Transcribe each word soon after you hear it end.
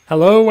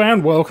Hello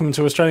and welcome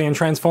to Australian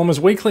Transformers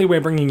Weekly. We're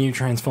bringing you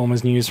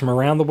Transformers news from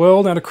around the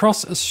world and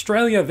across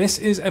Australia. This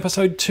is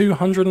episode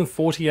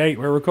 248.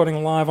 We're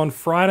recording live on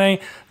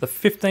Friday, the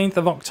 15th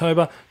of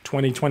October,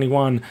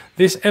 2021.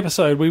 This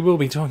episode we will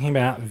be talking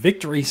about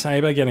Victory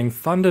Saber getting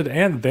funded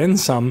and then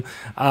some.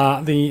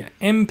 The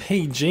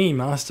MPG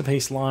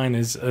Masterpiece line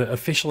is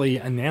officially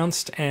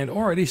announced and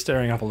already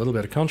stirring up a little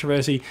bit of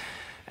controversy.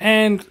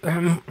 And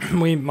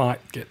we might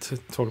get to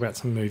talk about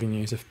some movie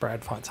news if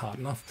Brad fights hard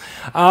enough.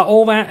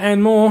 All that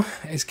and more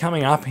is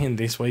coming up in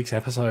this week's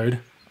episode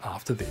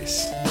after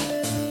this.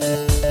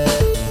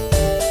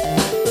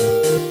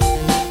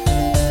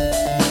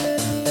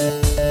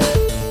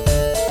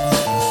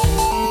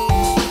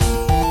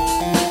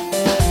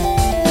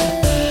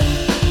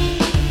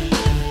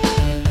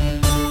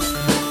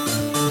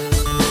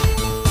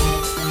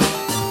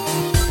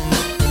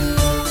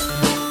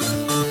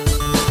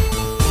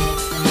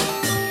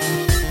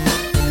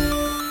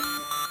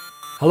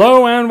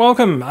 Hello and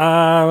welcome.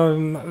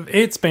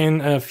 It's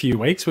been a few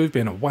weeks. We've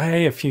been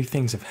away. A few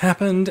things have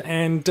happened,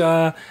 and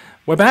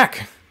we're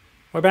back.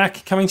 We're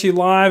back, coming to you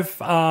live.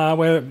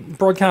 We're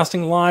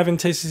broadcasting live in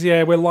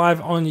TCCA. We're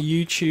live on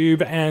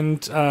YouTube,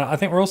 and I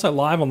think we're also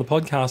live on the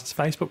podcast's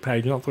Facebook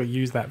page. Not that we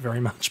use that very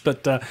much,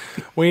 but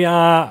we're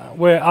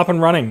up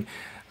and running.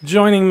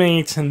 Joining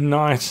me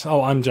tonight,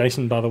 I'm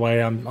Jason, by the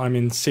way, I'm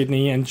in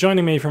Sydney, and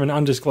joining me from an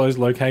undisclosed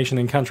location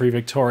in country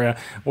Victoria,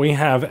 we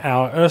have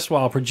our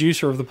erstwhile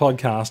producer of the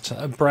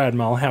podcast, Brad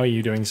Mull. How are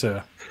you doing,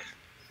 sir?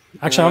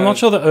 Actually, I'm not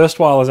sure that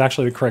erstwhile is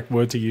actually the correct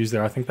word to use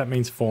there. I think that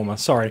means former.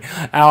 Sorry.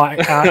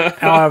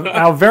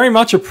 Our very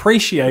much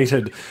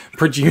appreciated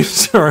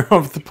producer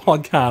of the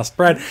podcast,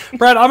 Brad.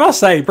 Brad, I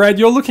must say, Brad,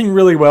 you're looking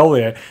really well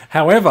there.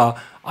 However,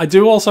 I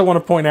do also want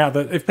to point out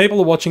that if people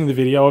are watching the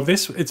video of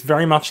this, it's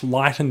very much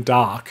light and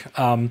dark.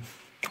 I'm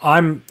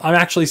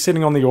actually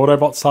sitting on the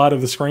Autobot side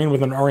of the screen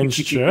with an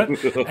orange shirt,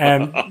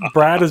 and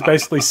Brad is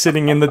basically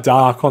sitting in the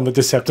dark on the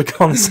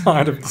Decepticon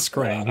side of the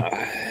screen.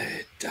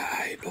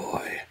 Die,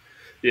 boy.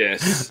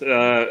 Yes.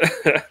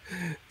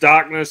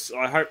 Darkness.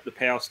 I hope the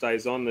power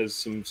stays on. There's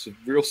some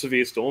real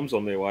severe storms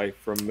on their way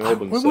from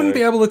Melbourne. We wouldn't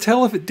be able to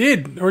tell if it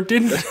did or it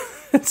didn't.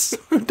 It's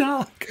so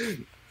dark.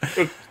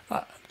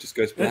 Just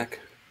goes black.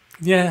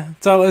 Yeah,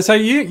 so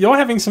you're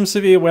having some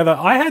severe weather.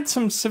 I had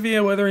some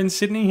severe weather in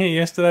Sydney here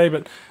yesterday,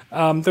 but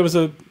there was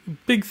a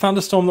big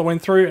thunderstorm that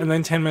went through, and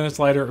then 10 minutes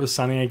later it was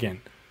sunny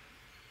again.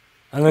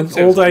 And then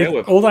all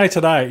day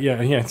today, yeah,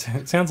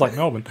 it sounds like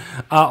Melbourne.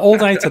 All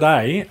day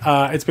today,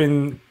 it's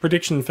been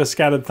prediction for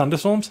scattered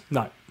thunderstorms.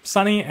 No,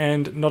 sunny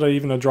and not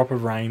even a drop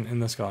of rain in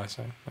the sky.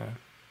 So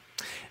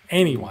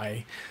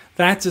anyway,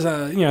 that's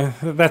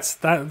that's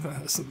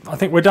that. I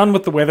think we're done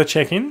with the weather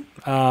check-in.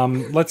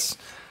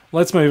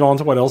 Let's move on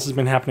to what else has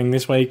been happening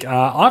this week.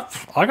 I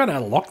got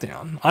out of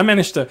lockdown. I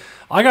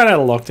got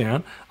out of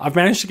lockdown. I've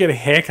managed to get a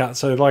haircut,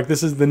 so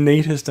this is the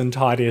neatest and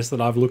tidiest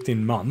that I've looked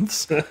in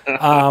months.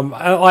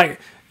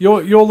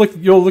 You're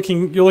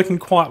looking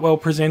quite well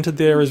presented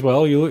there as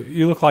well.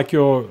 You look like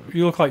you're.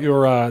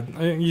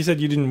 You said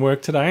you didn't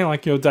work today.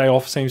 Like your day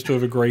off seems to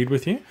have agreed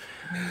with you.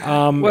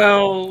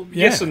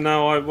 Yes and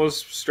no. I was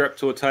strapped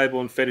to a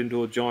table and fed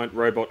into a giant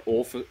robot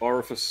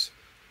orifice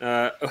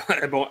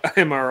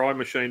MRI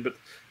machine, but.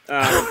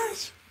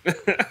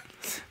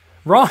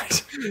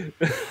 Right.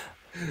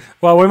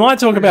 Well, we might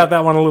talk about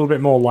that one a little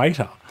bit more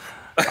later.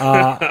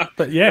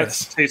 But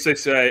yes, that's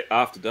TCCA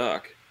After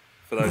Dark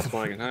for those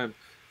playing at home.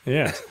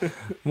 Yes,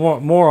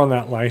 more on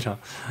that later.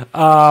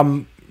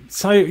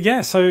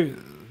 So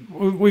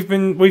we've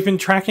been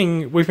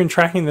tracking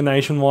the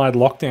nationwide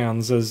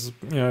lockdowns as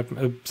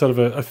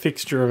a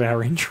fixture of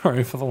our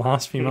intro for the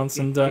last few months,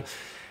 and.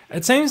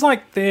 It seems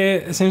like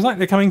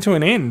they're coming to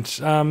an end.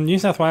 New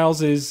South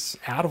Wales is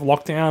out of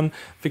lockdown.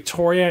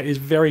 Victoria is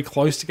very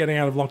close to getting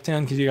out of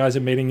lockdown because you guys are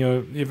meeting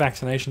your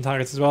vaccination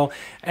targets as well.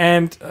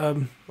 And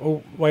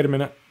wait a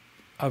minute,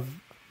 I've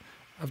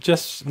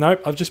just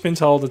been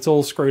told it's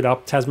all screwed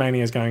up.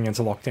 Tasmania is going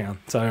into lockdown.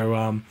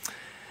 So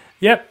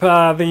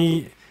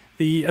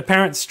the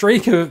apparent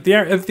streak of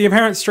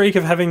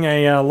having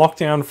a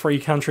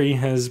lockdown-free country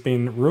has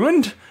been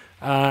ruined.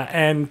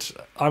 And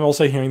I'm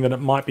also hearing that it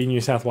might be New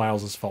South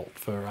Wales' fault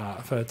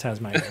for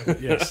Tasmania.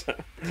 Yes.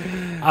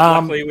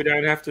 Luckily, we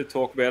don't have to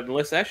talk about it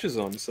unless Ash is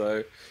on.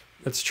 So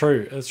it's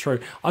true.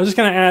 I'm just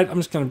going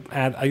to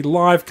add a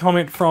live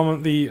comment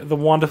from the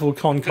wonderful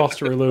Con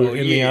Costarulu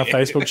in the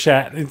Facebook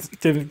chat. It's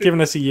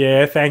given us a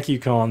yeah. Thank you,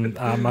 Con.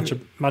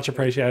 Much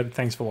appreciated.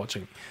 Thanks for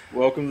watching.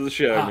 Welcome to the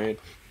show, man.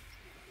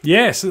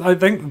 Yes, I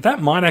think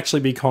that might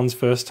actually be Con's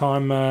first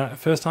time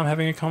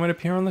having a comment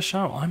appear on the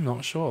show. I'm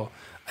not sure.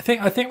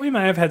 I think we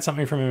may have had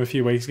something from him a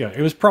few weeks ago.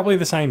 It was probably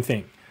the same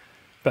thing,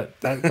 but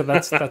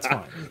that's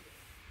fine.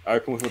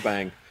 Open with a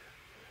bang.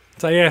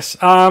 So yes,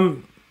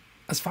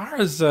 as far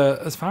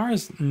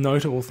as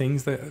notable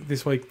things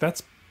this week,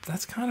 that's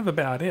kind of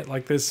about it.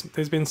 Like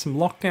there's been some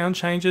lockdown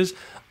changes.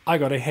 I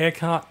got a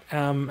haircut,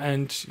 and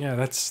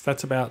that's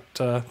about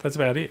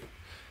it.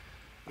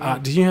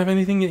 Did you have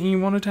anything that you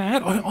wanted to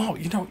add?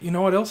 You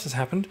know what else has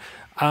happened?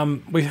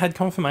 We've had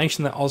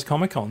confirmation that Oz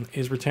Comic Con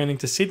is returning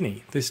to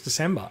Sydney this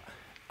December.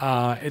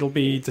 It'll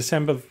be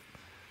December.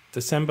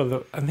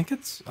 I think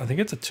it's a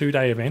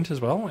 2-day event as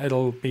well.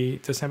 It'll be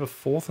December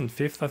 4th and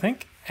 5th, I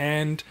think.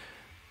 And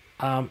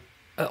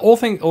all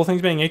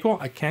things being equal,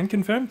 I can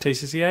confirm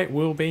TCCA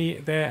will be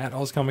there at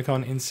Oz Comic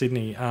Con in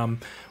Sydney.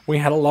 We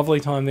had a lovely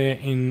time there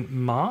in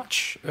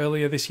March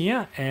earlier this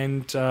year,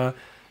 and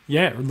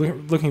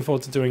looking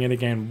forward to doing it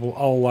again.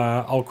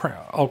 I'll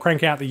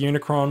crank out the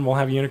Unicron. We'll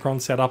have Unicron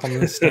set up on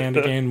the stand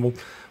again.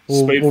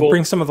 We'll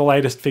bring some of the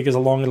latest figures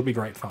along. It'll be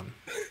great fun.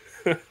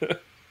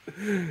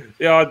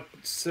 Yeah,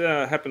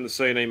 I happened to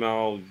see an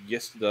email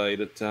yesterday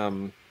that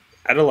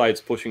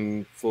Adelaide's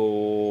pushing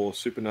for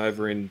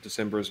Supernova in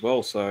December as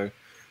well. So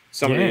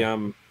some of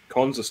the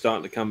cons are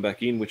starting to come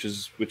back in, which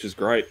is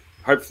great.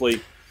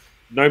 Hopefully,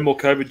 no more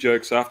COVID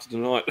jokes after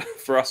tonight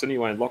for us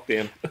anyway in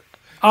lockdown.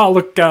 Oh,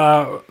 look,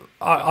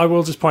 I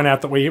will just point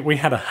out that we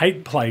had a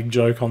hate plague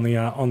joke on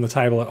the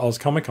table at Oz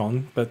Comic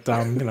Con, but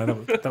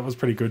that was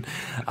pretty good.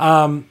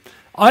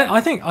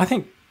 I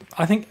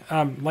think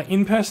like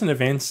in-person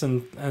events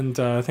and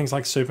things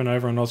like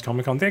Supernova and Oz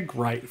Comic Con, they're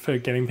great for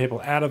getting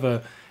people out of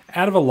a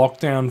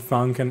lockdown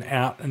funk and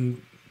out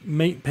and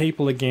meet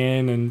people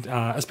again, and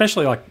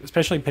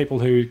especially people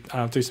who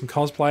do some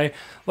cosplay. A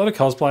lot of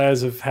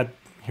cosplayers have had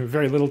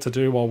very little to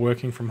do while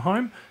working from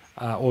home,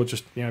 or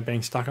just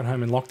being stuck at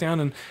home in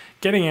lockdown, and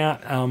getting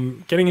out,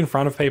 getting in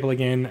front of people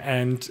again,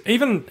 and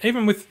even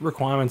with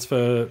requirements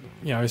for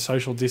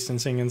social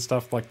distancing and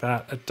stuff like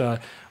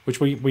that, which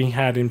we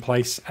had in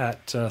place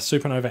at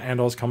Supernova and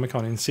Oz Comic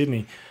Con in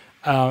Sydney.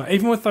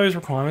 Even with those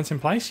requirements in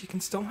place, you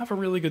can still have a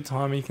really good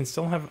time. You can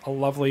still have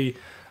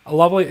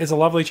it's a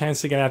lovely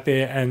chance to get out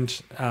there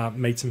and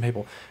meet some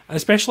people. And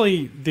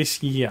especially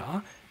this year,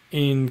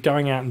 in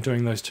going out and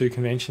doing those 2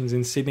 conventions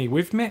in Sydney,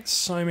 we've met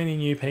so many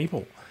new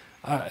people.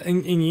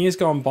 In years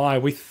gone by,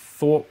 we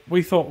thought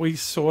we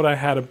sort of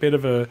had a bit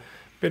of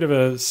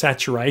a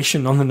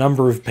saturation on the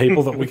number of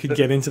people that we could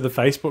get into the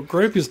Facebook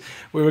group, because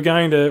we were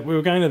going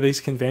to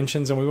these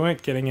conventions and we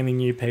weren't getting any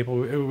new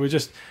people. We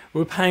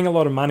were paying a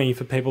lot of money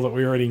for people that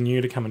we already knew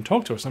to come and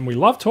talk to us, and we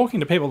love talking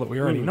to people that we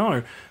already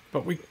know,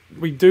 but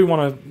we do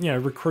want to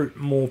recruit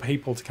more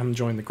people to come and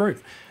join the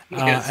group.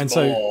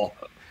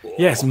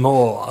 Yes,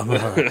 more.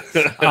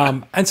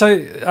 And so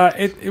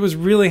it was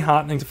really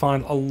heartening to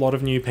find a lot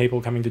of new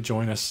people coming to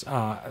join us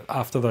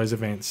after those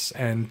events,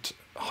 and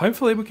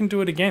hopefully we can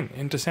do it again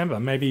in December.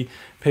 Maybe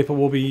people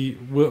will be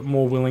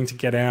more willing to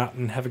get out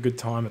and have a good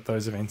time at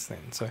those events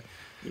then. So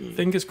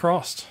fingers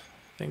crossed.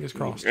 Fingers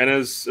crossed. And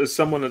as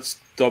someone that's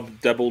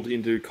dabbled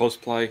into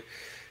cosplay,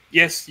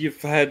 yes,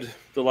 you've had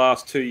the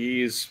last 2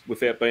 years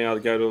without being able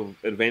to go to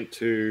an event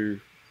to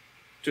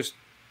just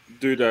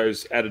do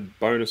those added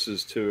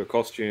bonuses to a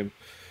costume.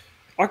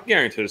 I can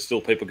guarantee there's still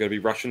people going to be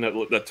rushing that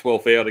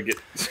 12th hour to get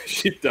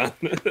shit done.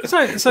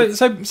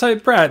 So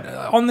Brad,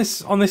 on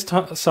this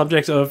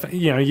subject of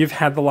you've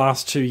had the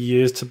last 2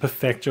 years to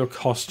perfect your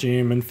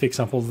costume and fix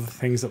up all the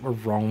things that were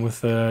wrong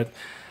with it.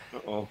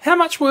 Uh-oh. How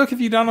much work have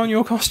you done on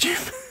your costume?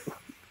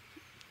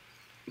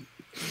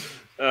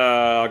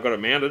 I got it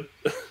mounted.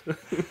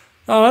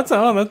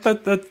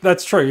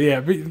 That's true. Yeah,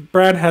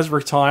 Brad has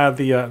retired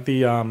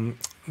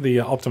the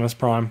Optimus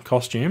Prime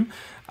costume,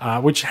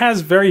 which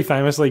has very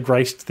famously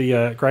graced the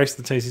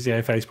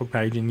TCCA Facebook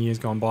page in years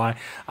gone by.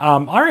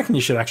 I reckon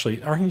you should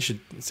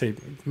see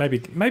maybe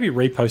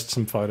repost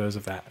some photos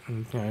of that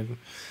and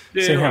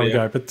see how we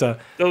go. But that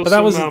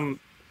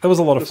was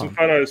a lot of fun. Some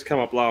photos come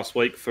up last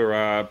week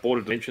for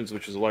Border Dimensions,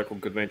 which is a local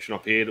convention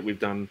up here that we've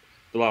done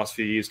the last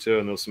few years too,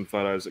 and there was some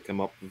photos that come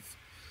up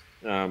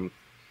of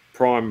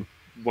Prime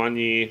 1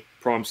 year,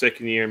 Prime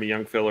 2nd year, and a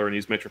young fella in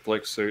his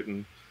Metroplex suit,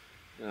 and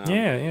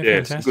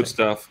it's good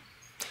stuff.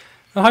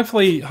 Well,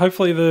 hopefully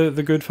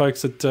the good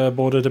folks at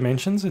Border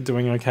Dimensions are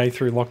doing okay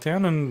through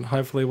lockdown, and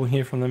hopefully we'll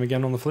hear from them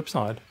again on the flip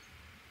side.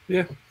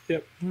 Yeah,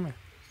 yep.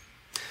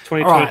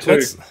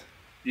 2022,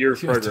 year of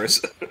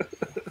progress.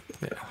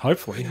 Yeah,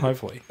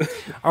 hopefully.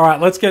 All right,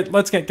 let's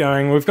get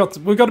going. We've got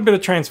a bit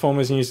of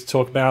Transformers news to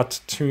talk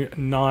about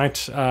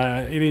tonight.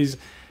 It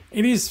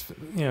is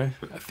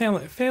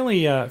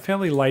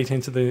fairly late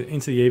into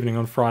the evening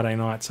on Friday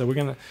night, so we're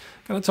gonna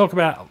talk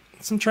about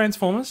some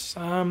Transformers.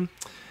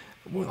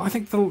 I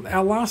think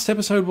our last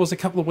episode was a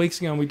couple of weeks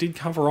ago, and we did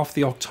cover off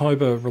the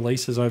October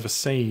releases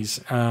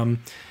overseas.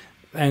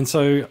 And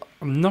so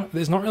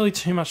there's not really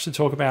too much to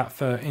talk about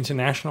for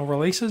international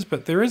releases,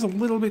 but there is a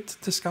little bit to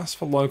discuss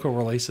for local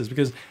releases,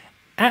 because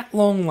at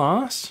long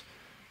last,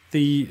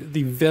 the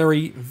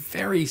very,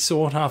 very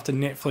sought-after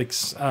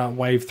Netflix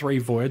Wave 3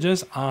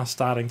 Voyagers are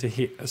starting to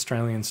hit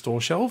Australian store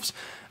shelves.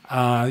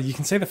 You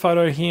can see the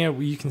photo here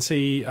where you can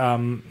see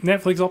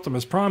Netflix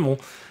Optimus Primal,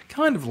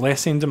 kind of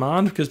less in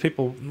demand because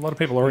a lot of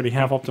people already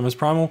have Optimus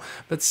Primal,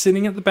 but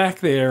sitting at the back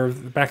there,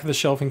 the back of the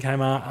shelf in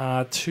Kmart,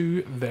 are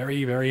 2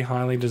 very, very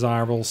highly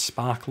desirable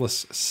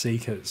Sparkless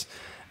Seekers.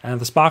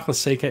 And the Sparkless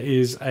Seeker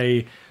is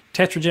a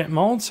Tetrajet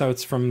mold, so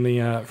it's from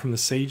the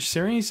Siege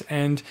series,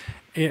 and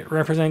It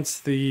represents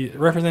the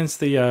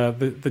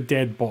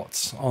dead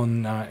bots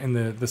on in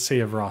the Sea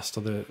of Rust,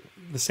 or the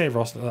Sea of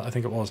Rust, I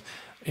think it was,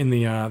 in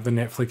the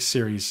Netflix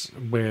series,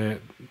 where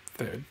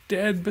they're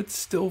dead but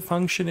still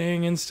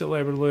functioning and still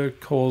able to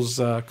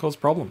cause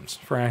problems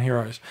for our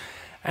heroes.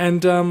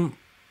 And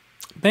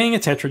being a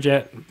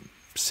Tetrajet,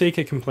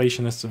 Seeker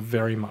completionists are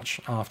very much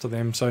after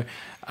them. So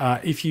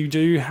if you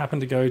do happen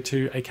to go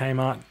to a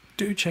Kmart,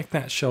 do check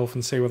that shelf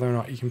and see whether or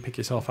not you can pick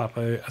yourself up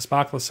a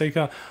Sparkler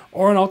Seeker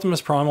or an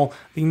Optimus Primal.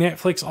 The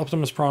Netflix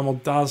Optimus Primal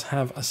does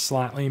have a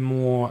slightly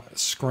more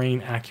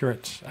screen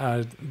accurate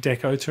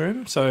deco to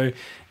him. So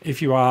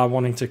if you are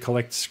wanting to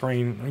collect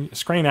screen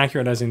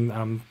accurate, as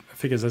in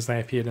figures as they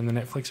appeared in the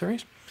Netflix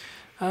series,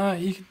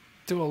 you could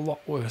do a lot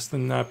worse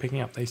than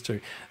picking up these two.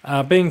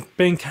 Being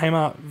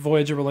Kmart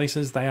Voyager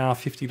releases, they are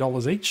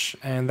 $50 each,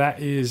 and that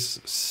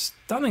is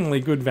stunningly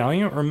good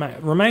value. It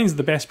remains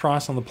the best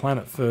price on the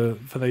planet for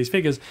these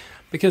figures,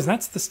 because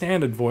that's the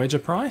standard Voyager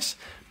price.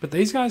 But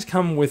these guys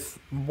come with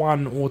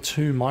 1 or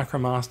 2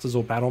 Micromasters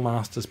or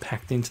Battlemasters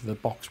packed into the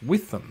box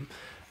with them,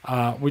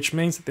 which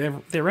means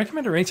that their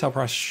recommended retail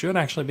price should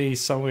actually be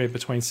somewhere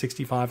between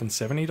 $65 and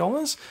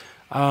 $70.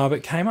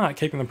 But Kmart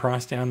keeping the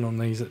price down on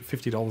these at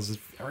 $50 is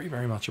very,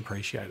 very much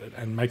appreciated,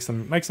 and makes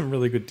them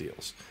really good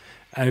deals.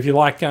 And if you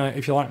like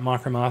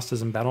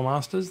Micromasters and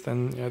Battlemasters,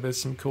 then there's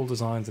some cool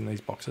designs in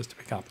these boxes to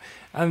pick up.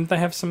 And they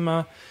have some.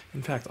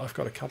 In fact, I've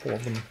got a couple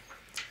of them.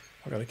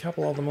 I've got a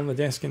couple of them on the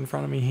desk in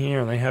front of me here,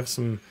 and they have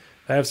some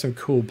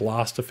cool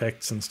blast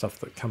effects and stuff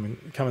that come in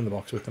the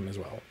box with them as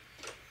well.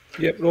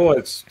 Yep, well,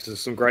 it's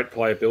some great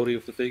playability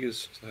of the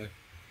figures. So.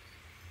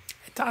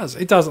 It does.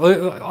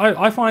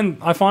 I find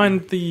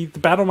the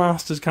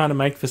Battlemasters kind of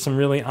make for some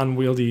really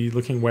unwieldy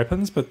looking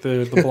weapons, but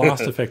the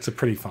blast effects are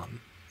pretty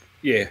fun.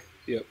 Yeah,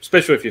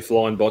 especially if you're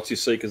flying bots, your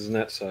Seekers and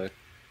that. So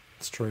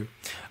it's true.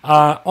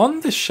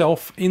 On the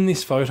shelf in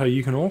this photo,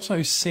 you can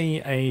also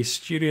see a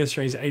Studio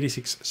Series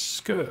 86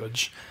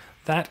 Scourge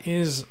that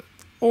is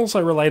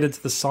also related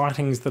to the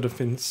sightings that have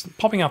been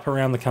popping up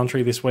around the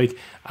country this week.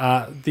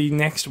 The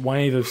next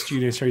wave of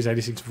Studio Series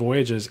 86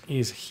 Voyagers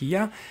is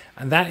here,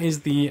 and that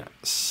is the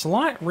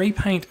slight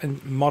repaint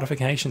and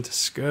modification to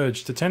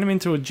Scourge to turn him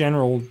into a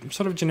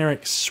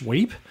generic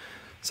sweep.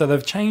 So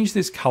they've changed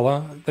this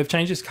color. They've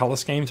changed his color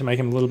scheme to make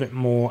him a little bit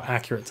more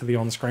accurate to the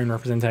on-screen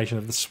representation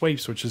of the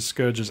sweeps, which is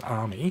Scourge's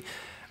army.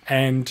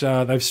 And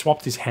they've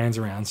swapped his hands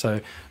around. So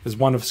there's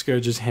one of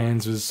Scourge's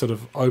hands was sort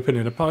of open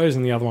in a pose,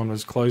 and the other one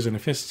was closed in a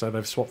fist. So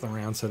they've swapped them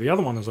around. So the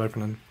other one was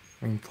open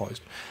and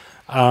closed.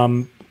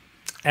 So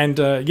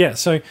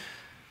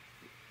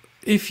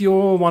if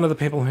you're one of the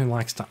people who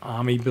likes to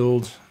army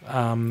build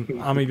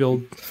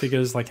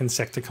figures like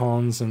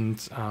Insecticons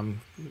and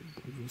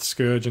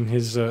Scourge and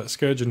his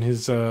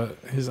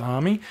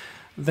army,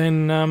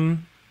 then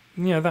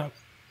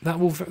that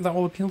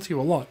will appeal to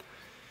you a lot.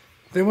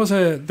 There was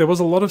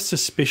a lot of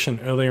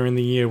suspicion earlier in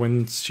the year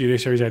when Studio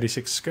Series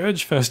 86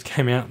 Scourge first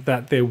came out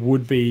that there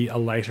would be a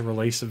later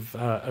release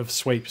of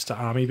sweeps to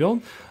army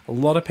build. A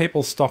lot of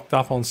people stocked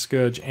up on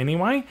Scourge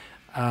anyway,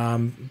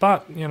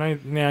 but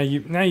now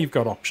you've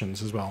got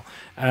options as well.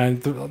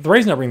 And the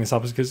reason I bring this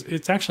up is because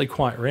it's actually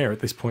quite rare at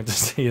this point to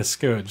see a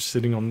Scourge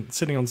sitting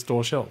on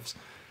store shelves.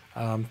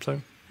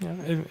 Depending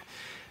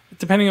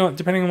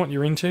on what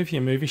you're into for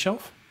your movie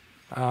shelf,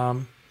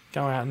 go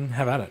out and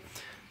have at it.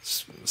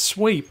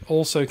 Sweep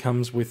also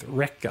comes with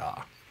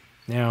Wreck-Gar.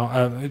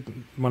 Now,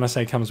 when I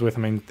say comes with,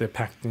 I mean they're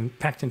packed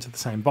into the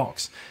same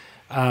box.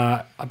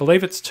 I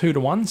believe it's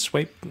 2-to-1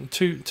 sweep,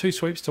 two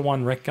sweeps to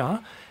 1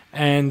 Wreck-Gar,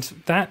 and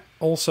that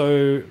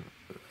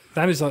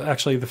is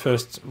actually the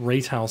first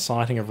retail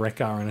sighting of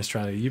Wreck-Gar in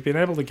Australia. You've been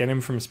able to get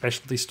him from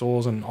specialty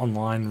stores and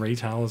online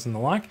retailers and the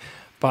like,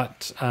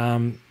 but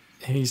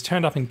he's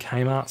turned up in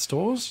Kmart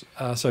stores.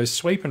 So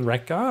Sweep and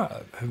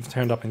Wreck-Gar have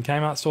turned up in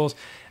Kmart stores.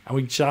 And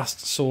we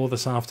just saw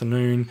this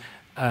afternoon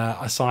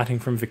a sighting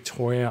from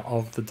Victoria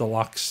of the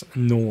deluxe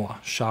Nor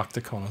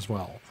Sharkticon as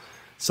well.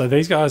 So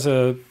these guys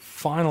are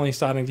finally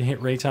starting to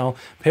hit retail.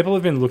 People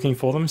have been looking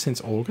for them since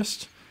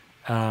August,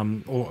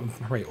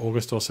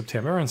 August or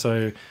September, and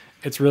so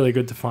it's really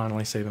good to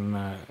finally see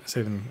them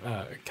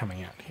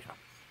coming out here.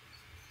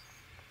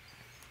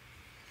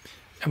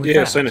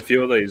 I've seen a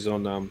few of these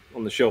on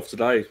the shelf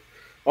today.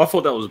 I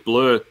thought that was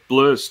Blur.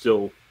 Blur's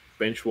still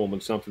bench warming,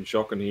 something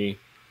shocking here.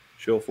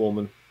 Shelf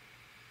warming.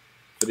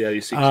 For the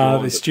 86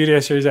 the Studio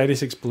Series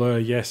 86 Blur,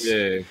 yes.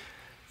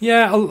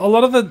 Yeah, a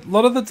lot of the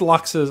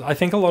deluxes, I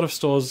think a lot of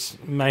stores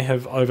may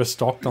have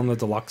overstocked on the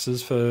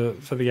deluxes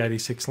for the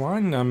 86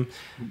 line.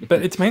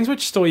 But it depends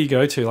which store you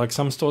go to. Like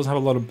some stores have a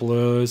lot of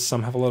Blurs,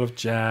 some have a lot of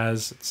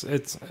Jazz.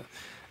 It's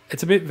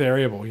a bit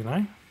variable,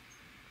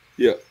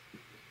 Yeah.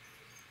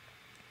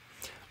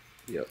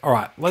 All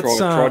right, let's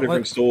try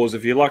different stores.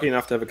 If you're lucky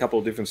enough to have a couple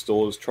of different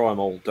stores, try them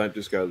all. Don't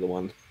just go to the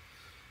one.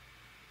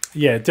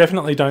 Yeah,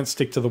 definitely don't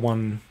stick to the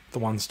one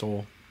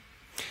store.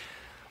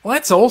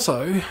 Let's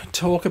also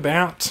talk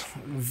about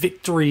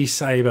Victory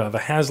Saber, the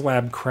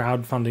HasLab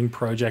crowdfunding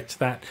project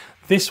that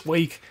this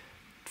week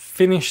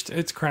finished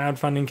its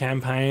crowdfunding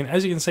campaign.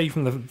 As you can see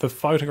from the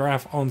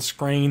photograph on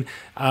screen,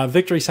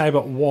 Victory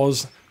Saber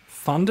was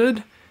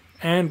funded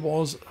and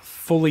was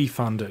fully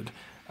funded.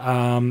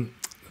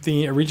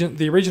 The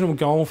original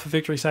goal for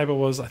Victory Saber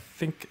was, I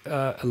think,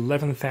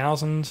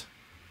 11,000.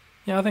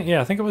 Yeah,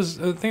 I think it was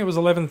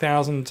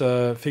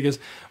 11,000 figures.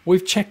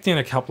 We've checked in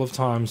a couple of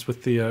times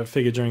with the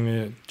figure during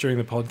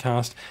the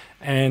podcast,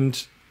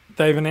 and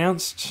they've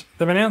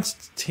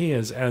announced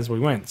tiers as we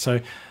went. So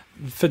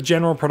for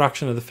general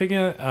production of the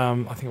figure,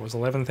 I think it was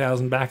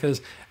 11,000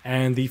 backers,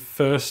 and the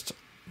first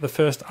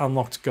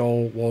unlocked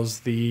goal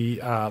was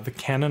the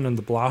cannon and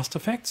the blast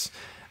effects,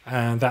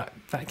 and that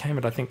came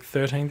at, I think,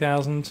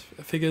 13,000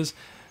 figures.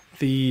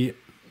 The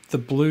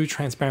blue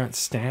transparent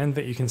stand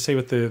that you can see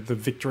with the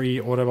Victory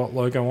Autobot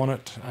logo on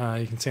it,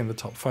 you can see in the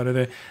top photo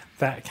there,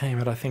 that came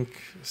at, I think,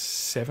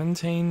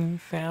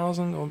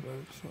 17,000 or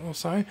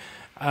so.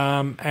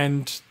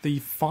 And the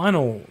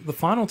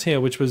final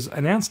tier, which was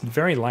announced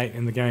very late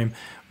in the game,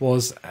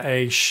 was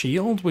a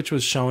shield, which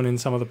was shown in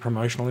some of the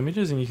promotional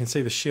images, and you can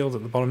see the shield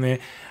at the bottom there,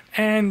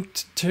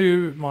 and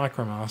 2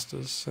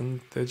 Micromasters, and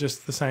they're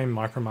just the same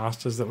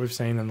Micromasters that we've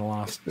seen in the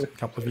last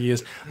couple of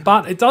years.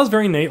 But it does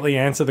very neatly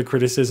answer the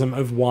criticism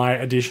of why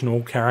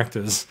additional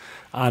characters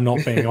are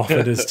not being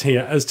offered as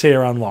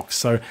tier unlocks.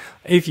 So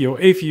if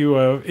you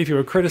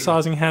were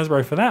criticizing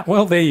Hasbro for that,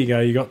 well, there you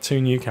go, you got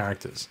 2 new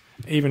characters,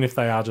 even if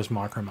they are just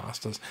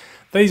Micromasters.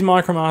 These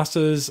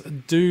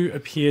Micromasters do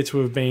appear to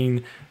have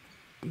been...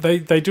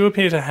 They do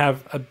appear to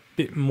have a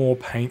bit more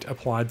paint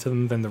applied to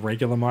them than the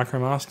regular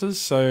Micromasters,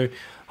 so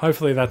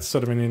hopefully that's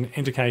sort of an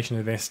indication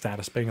of their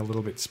status being a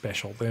little bit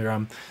special. They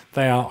are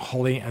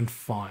Holly and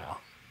Fire.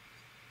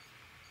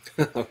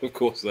 Of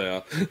course they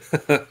are.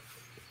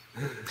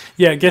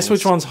 Yeah, guess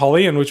which one's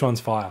Holly and which one's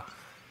Fire.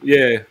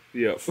 Yeah.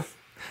 So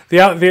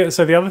the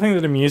other thing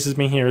that amuses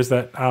me here is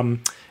that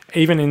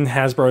even in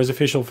Hasbro's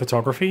official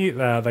photography,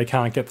 they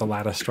can't get the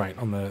ladder straight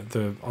on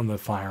the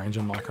Fire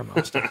Engine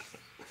Micromaster.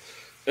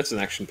 That's an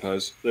action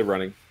pose. They're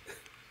running.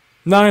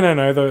 No.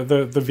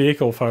 The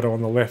vehicle photo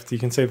on the left, you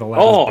can see the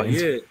ladder. Oh,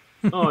 yeah.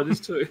 Oh, it is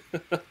too.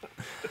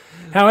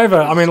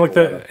 However, I mean, look,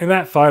 in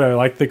that photo,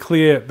 like the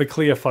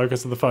clear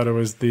focus of the photo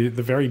is the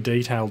very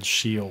detailed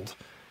shield,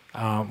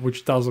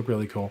 which does look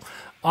really cool.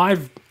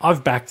 I've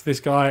backed this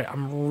guy.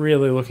 I'm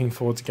really looking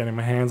forward to getting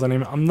my hands on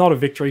him. I'm not a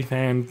Victory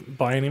fan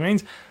by any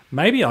means.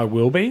 Maybe I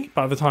will be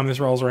by the time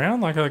this rolls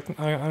around. Like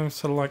I'm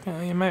sort of like,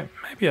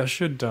 maybe I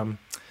should.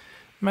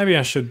 Maybe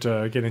I should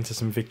get into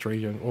some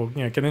Victory, or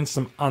get into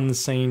some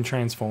unseen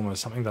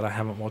Transformers, something that I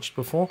haven't watched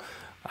before.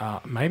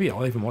 Maybe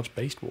I'll even watch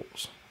Beast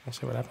Wars. We'll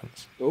see what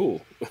happens. Oh,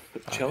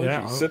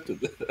 challenge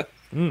accepted.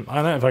 I don't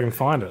know if I can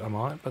find it. I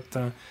might, but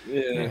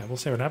we'll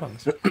see what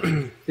happens.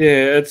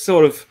 Yeah, it's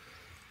sort of.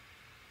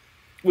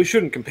 We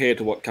shouldn't compare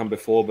to what come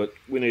before, but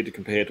we need to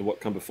compare to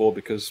what come before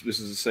because this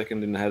is the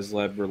second in the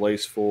HasLab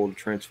release for the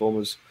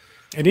Transformers.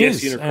 It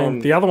is, Unicron,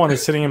 and the other one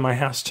is sitting in my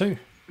house too.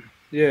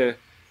 Yeah.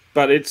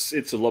 But it's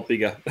a lot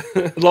bigger,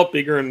 a lot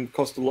bigger, and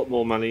cost a lot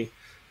more money.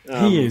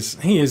 He is.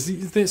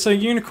 So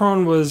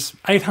Unicron was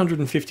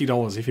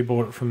 $850 if you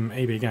bought it from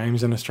EB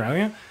Games in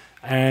Australia,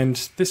 and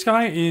this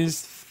guy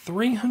is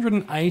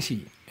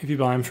 $380 if you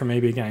buy him from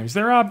EB Games.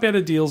 There are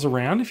better deals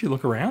around if you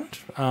look around.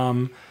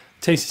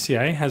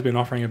 TCCA has been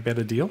offering a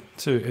better deal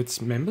to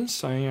its members,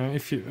 so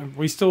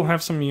we still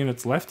have some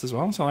units left as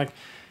well. So like,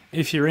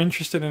 if you're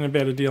interested in a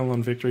better deal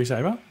on Victory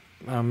Saber,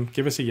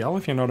 give us a yell.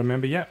 If you're not a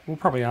member yet, we'll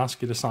probably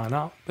ask you to sign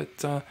up. But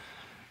it's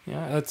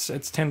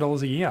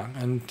 $10 a year,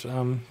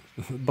 and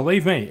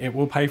believe me, it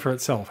will pay for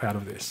itself out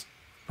of this.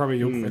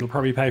 It'll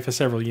probably pay for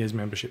several years'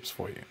 memberships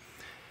for you.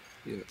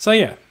 Yeah. So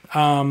yeah,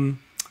 I'm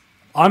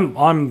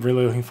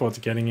really looking forward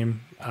to getting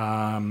him.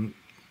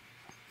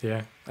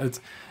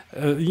 It's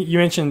you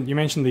mentioned the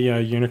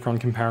Unicron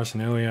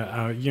comparison earlier.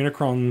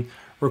 Unicron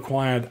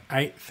required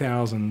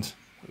 8,000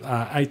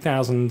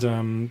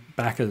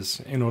 backers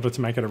in order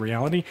to make it a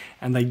reality,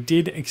 and they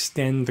did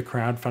extend the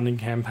crowdfunding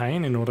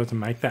campaign in order to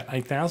make that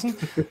 8,000.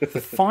 The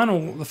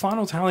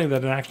final tally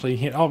that it actually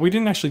hit. Oh, we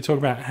didn't actually talk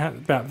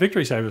about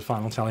Victory Saber's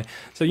final tally.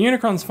 So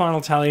Unicron's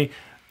final tally,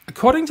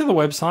 according to the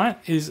website,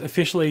 is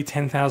officially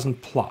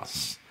 10,000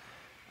 plus,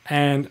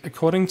 and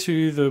according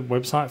to the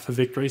website for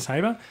Victory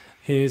Saber,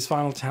 his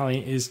final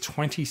tally is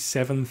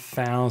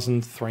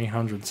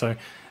 27,300. So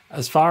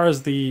As far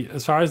as the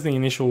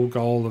initial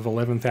goal of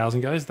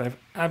 11,000 goes, they've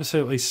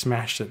absolutely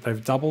smashed it.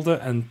 They've doubled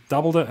it and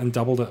doubled it and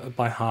doubled it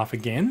by half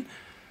again,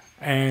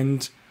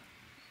 and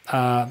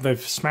they've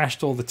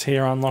smashed all the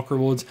tier unlock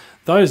rewards.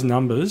 Those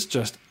numbers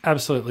just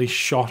absolutely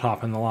shot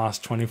up in the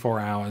last 24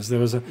 hours. There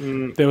was a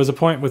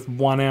point with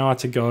 1 hour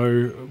to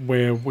go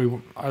where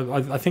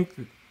I think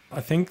the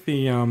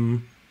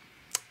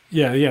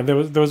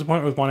there was a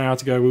point with 1 hour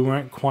to go. We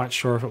weren't quite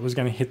sure if it was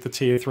going to hit the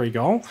tier 3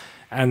 goal.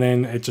 And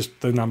then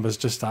the numbers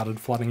just started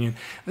flooding in.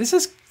 This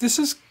is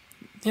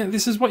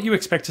what you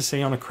expect to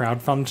see on a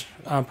crowdfund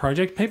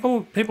project.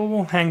 People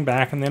will hang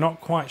back and they're not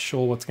quite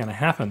sure what's going to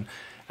happen.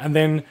 And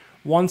then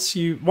once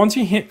you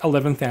hit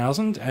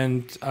 11,000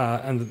 and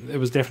it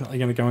was definitely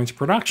going to go into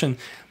production,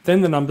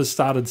 then the numbers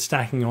started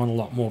stacking on a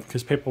lot more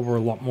because people were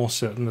a lot more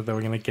certain that they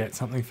were going to get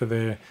something for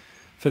their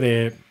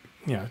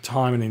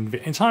time and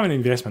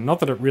investment. Not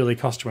that it really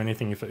cost you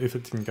anything if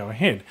it didn't go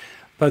ahead,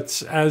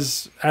 but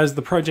as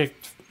the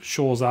project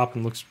shores up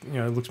and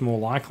looks more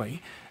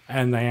likely,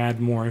 and they add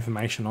more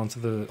information onto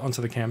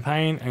the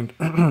campaign and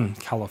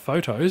color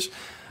photos,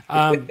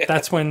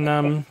 that's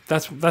when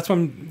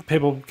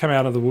people come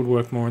out of the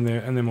woodwork more and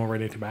they're more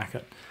ready to back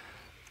it.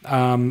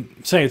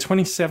 So yeah,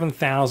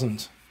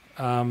 27,000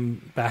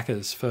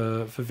 backers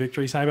for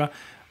Victory Saber.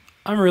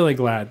 I'm really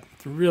glad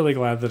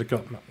that it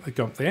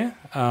got there.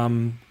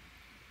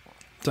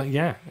 So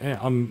yeah,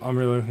 I'm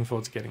really looking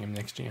forward to getting him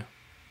next year.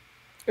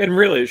 And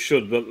really, it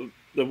should. But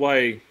the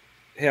way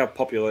how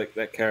popular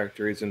that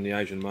character is in the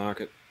Asian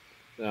market,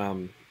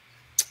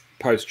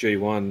 post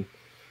G1,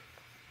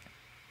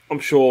 I'm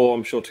sure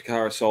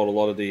Takara sold a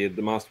lot of the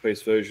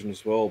Masterpiece version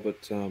as well.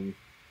 But I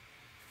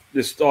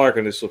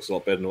reckon this looks a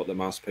lot better than what the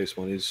Masterpiece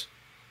one is.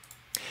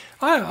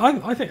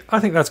 I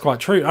think that's quite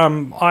true.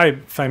 I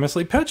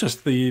famously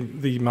purchased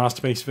the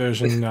Masterpiece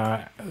version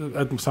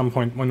at some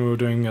point when we were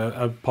doing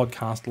a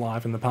podcast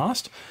live in the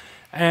past,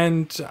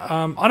 and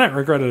I don't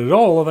regret it at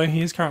all. Although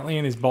he is currently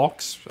in his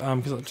box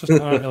because I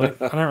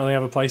don't really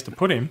have a place to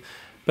put him.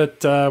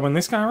 But when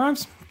this guy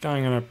arrives,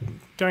 going in a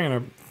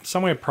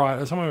somewhere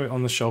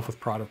on the shelf with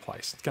pride of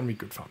place. It's going to be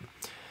good fun.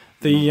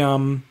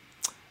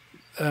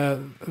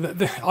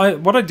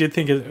 What I did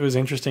think it was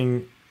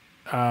interesting.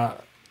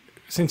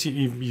 Since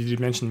you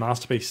mentioned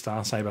Masterpiece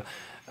Star Saber,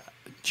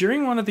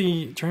 during one of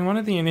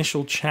the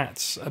initial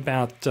chats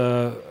about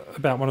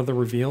one of the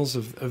reveals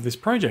of this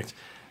project,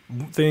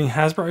 the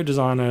Hasbro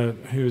designer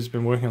who's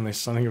been working on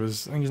this, I think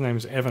his name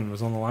is Evan,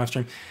 was on the live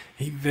stream.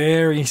 He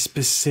very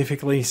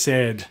specifically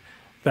said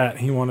that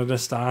he wanted a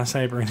Star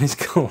Saber in his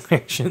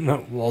collection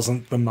that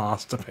wasn't the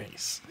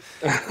Masterpiece.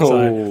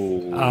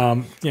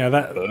 So, the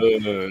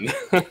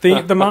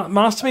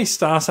Masterpiece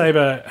Star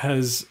Saber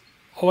has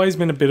always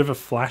been a bit of a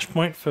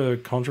flashpoint for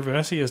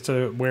controversy as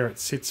to where it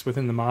sits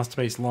within the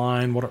Masterpiece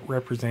line, what it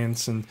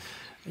represents, and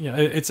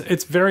it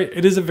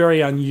is a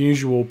very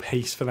unusual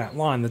piece for that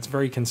line that's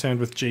very concerned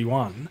with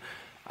G1.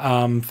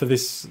 For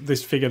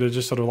this figure to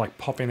just sort of like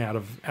pop in out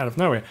of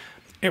nowhere,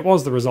 it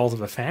was the result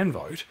of a fan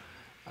vote,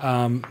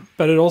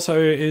 but it also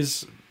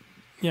is,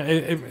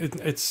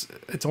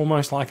 it's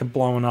almost like a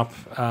blown up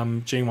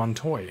G1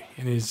 toy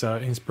in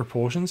his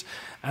proportions,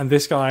 and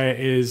this guy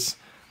is,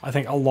 I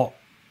think, a lot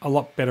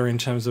better in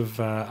terms of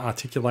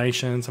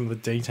articulation, some of the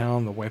detail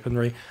and the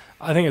weaponry.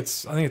 I think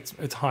it's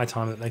high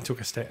time that they took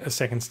a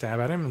second stab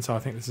at him, and so I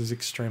think this is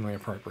extremely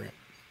appropriate.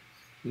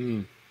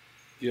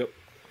 Yep.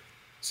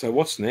 So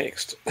what's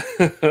next?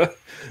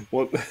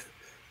 What?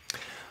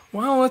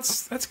 Well,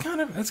 that's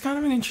kind of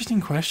an interesting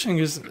question,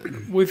 because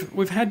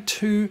we've had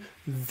two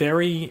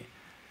very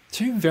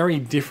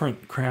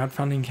different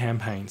crowdfunding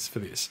campaigns for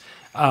this.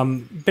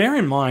 Bear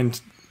in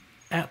mind,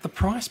 at the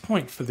price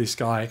point for this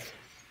guy,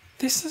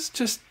 this is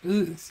just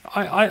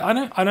I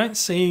don't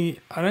see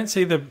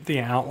the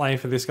outlay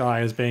for this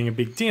guy as being a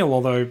big deal.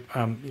 Although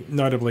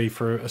notably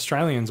for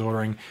Australians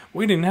ordering,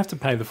 we didn't have to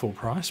pay the full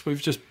price.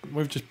 We've just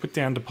put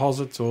down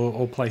deposits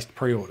or placed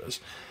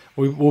pre-orders.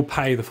 We will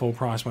pay the full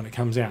price when it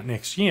comes out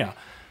next year.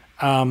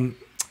 But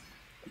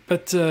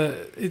it's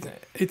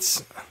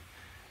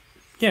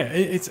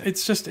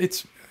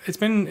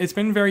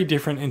been very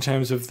different in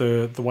terms of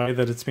the way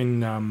that it's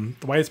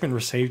been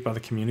received by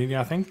the community.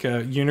 I think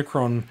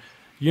Unicron,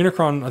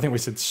 I think we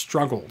said,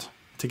 struggled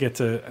to get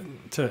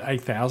to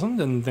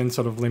 8,000 and then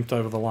sort of limped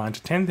over the line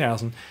to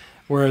 10,000.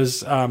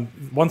 Whereas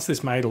once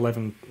this made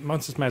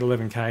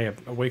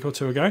 11K a week or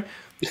two ago,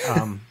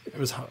 it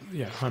was home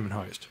and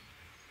hosed.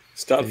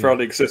 Start throwing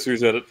the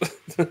accessories at it.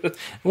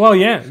 Well,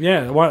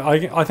 yeah. Well,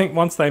 I think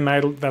once they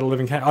made that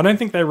 11K, I don't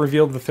think they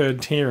revealed the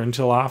third tier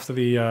until after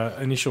the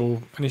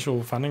initial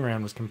funding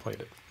round was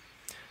completed.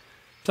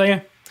 So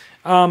yeah.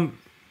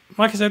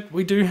 Like I said,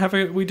 we do have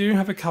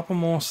a couple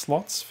more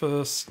slots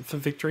for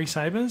Victory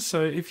Sabers.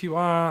 So if you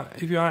are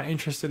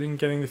interested in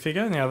getting the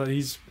figure now that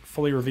he's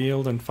fully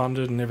revealed and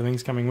funded and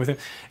everything's coming with it,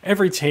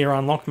 every tier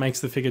unlocked makes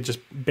the figure just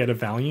better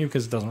value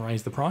because it doesn't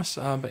raise the price.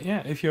 But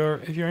yeah, if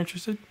you're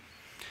interested,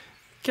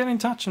 get in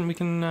touch and we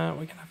can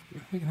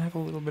have a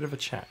little bit of a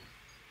chat.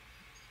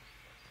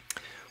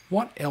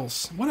 What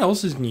else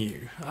is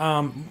new?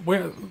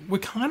 We're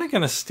kind of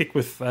going to stick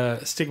with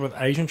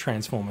Asian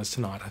Transformers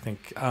tonight, I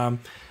think.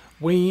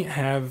 We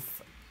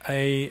have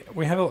a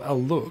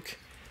look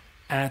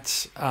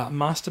at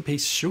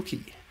Masterpiece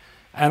Shuki,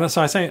 and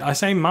so I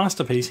say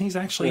Masterpiece. He's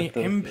actually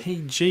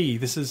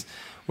MPG.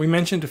 We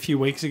mentioned a few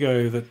weeks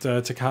ago that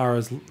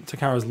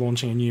Takara's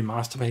launching a new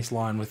Masterpiece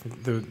line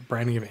with the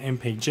branding of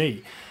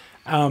MPG.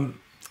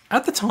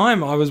 At the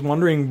time, I was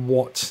wondering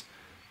we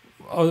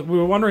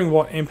were wondering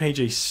what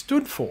MPG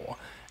stood for,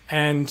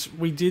 and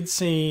we did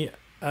see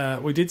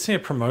a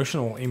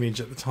promotional image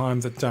at the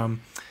time that.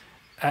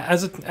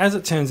 As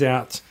it turns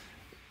out,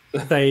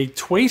 they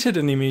tweeted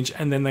an image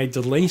and then they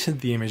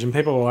deleted the image, and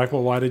people were like,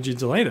 well, why did you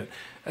delete it?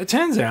 It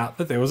turns out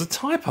that there was a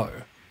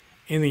typo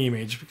in the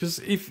image,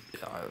 because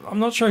I'm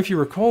not sure if you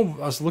recall,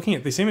 I was looking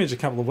at this image a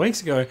couple of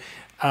weeks ago,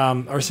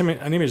 or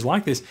an image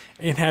like this.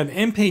 It had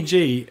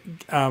MPG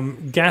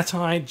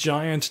Gatai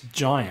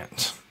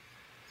Giant,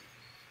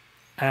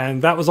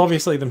 and that was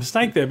obviously the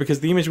mistake there, because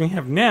the image we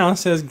have now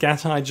says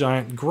Gatai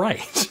Giant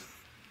Great.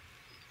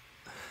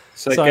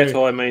 So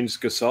Gatai means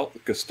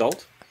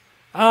Gestalt?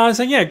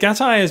 So yeah,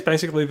 Gatai is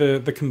basically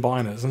the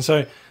combiners, and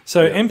so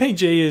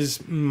MPG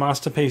is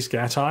Masterpiece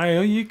Gatai,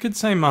 or you could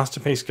say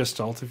Masterpiece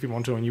Gestalt if you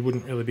want to, and you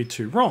wouldn't really be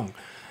too wrong.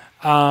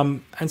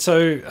 And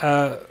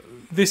so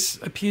this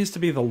appears to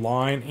be the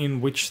line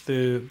in which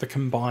the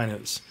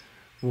combiners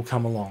will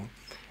come along.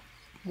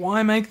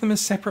 Why make them a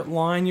separate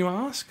line, you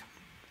ask?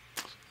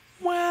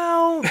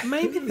 Well,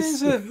 maybe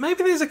there's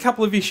a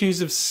couple of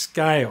issues of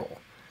scale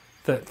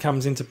that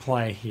comes into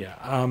play here.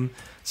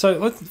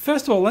 So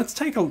first of all, let's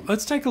take a look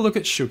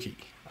at Shuki.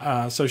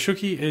 So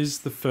Shuki is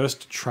the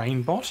first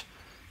train bot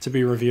to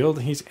be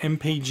revealed. He's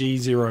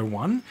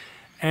MPG-01,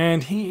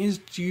 and he is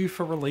due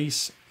for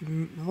release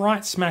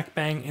right smack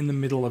bang in the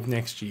middle of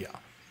next year.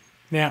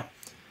 Now,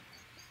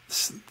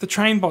 the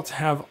train bots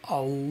have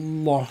a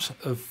lot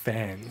of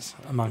fans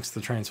amongst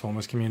the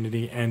Transformers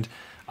community, and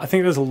I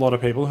think there's a lot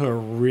of people who are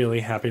really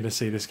happy to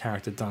see this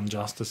character done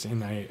justice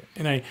in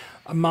a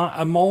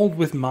mold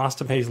with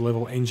masterpiece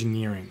level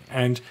engineering.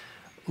 And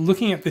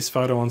looking at this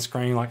photo on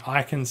screen, like,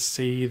 I can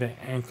see the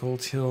ankle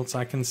tilts,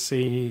 I can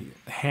see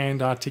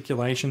hand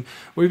articulation.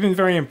 We've been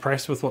very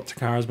impressed with what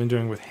Takara's been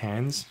doing with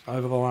hands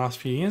over the last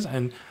few years,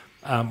 and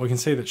we can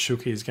see that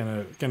Shuki is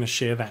going to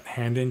share that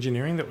hand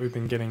engineering that we've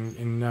been getting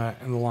in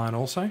the line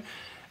also,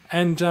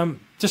 and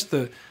just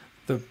the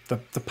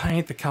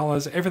paint, the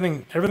colors,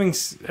 everything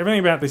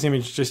about this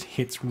image just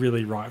hits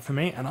really right for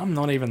me, and I'm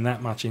not even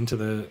that much into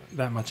the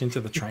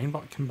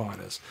Trainbot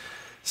combiners.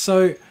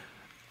 So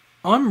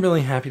I'm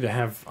really happy to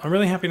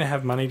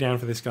have money down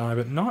for this guy,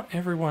 but not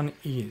everyone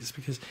is,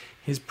 because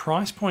his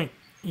price point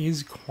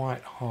is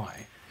quite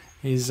high.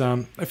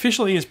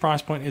 Officially his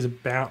price point is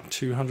about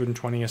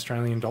 220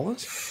 Australian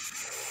dollars.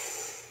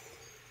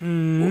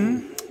 Yeah,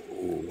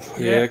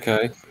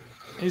 okay.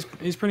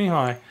 He's pretty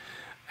high.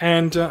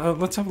 And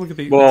let's have a look at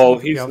the. Well,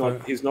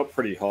 he's not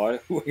pretty high.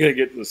 We're going to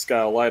get to the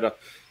scale later.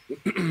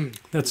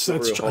 That's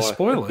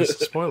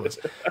spoilers.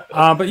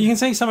 But you can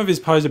see some of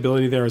his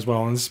posability there as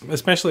well, and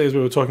especially as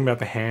we were talking about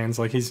the hands,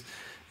 like he's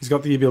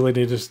got the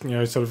ability to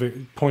sort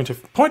of point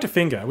a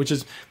finger, which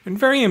has been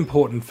very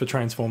important for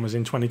Transformers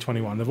in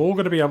 2021. They've all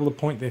got to be able to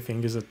point their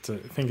fingers at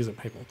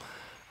people.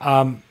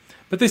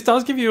 But this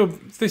does give you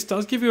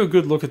a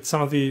good look at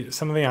some of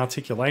the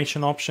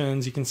articulation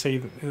options. You can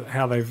see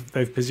how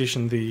they've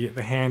positioned the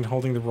hand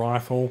holding the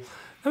rifle.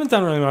 They haven't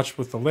done really much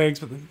with the legs,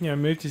 but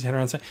moved his head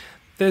around. So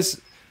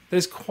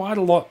there's quite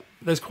a lot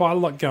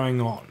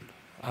going on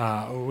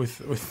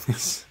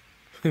with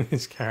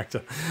this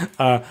character.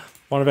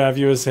 One of our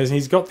viewers says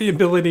he's got the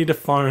ability to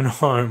phone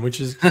home,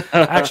 which is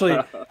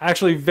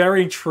actually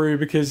very true,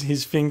 because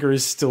his finger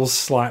is still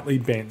slightly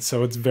bent,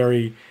 so it is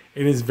very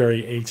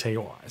ET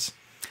wise.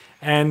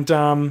 And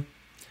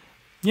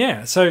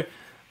so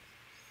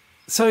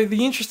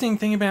the interesting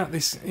thing about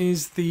this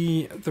is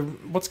the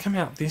what's come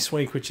out this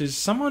week, which is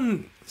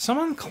someone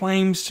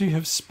claims to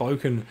have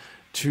spoken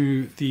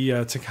to the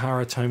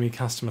Takara Tomy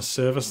customer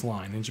service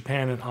line in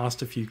Japan and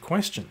asked a few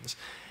questions.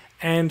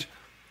 And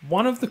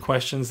one of the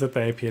questions that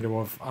they appear to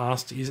have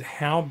asked is,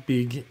 how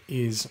big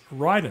is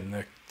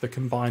Raiden, the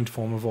combined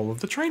form of all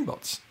of the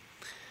Trainbots?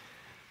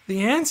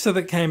 The answer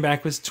that came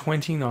back was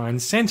 29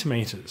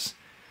 centimeters.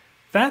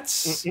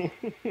 That's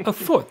a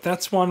foot.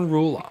 That's one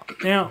ruler.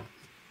 Now,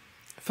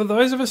 for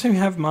those of us who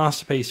have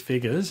Masterpiece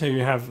figures, who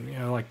have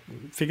like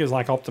figures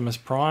like Optimus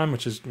Prime,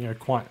 which is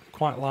quite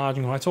large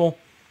and quite tall,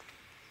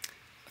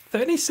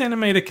 30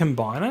 centimeter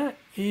combiner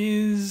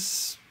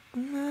is,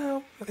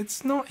 well,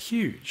 it's not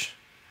huge.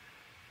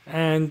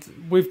 And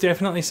we've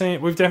definitely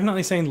seen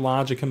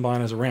larger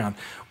combiners around.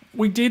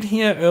 We did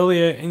hear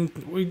earlier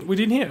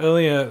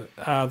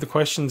the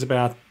questions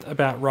about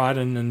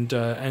Raiden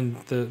and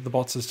the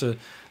bots as to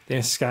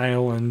their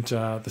scale and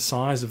the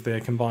size of their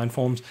combined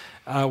forms,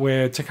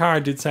 where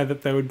Takara did say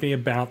that they would be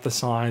about the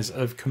size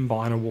of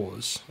Combiner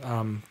Wars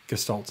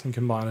Gestalts and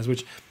combiners,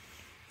 which,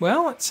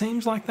 well, it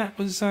seems like that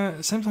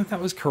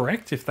was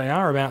correct if they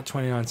are about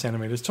 29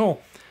 centimeters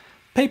tall.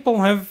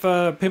 People have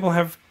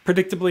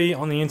predictably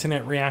on the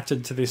internet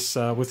reacted to this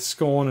with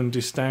scorn and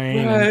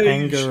disdain and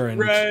anger and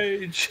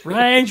rage.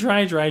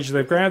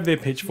 They've grabbed their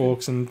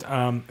pitchforks and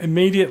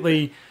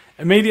immediately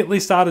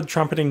started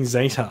trumpeting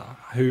Zeta,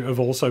 who have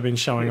also been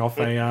showing off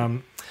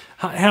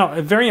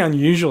how very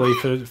unusually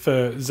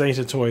for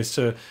Zeta Toys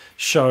to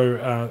show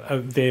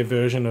their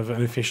version of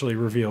an officially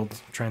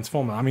revealed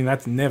Transformer. I mean,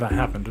 that's never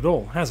happened at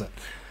all, has it?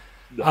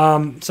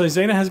 No. So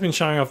Zeta has been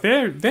showing off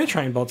their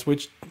train bots,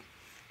 which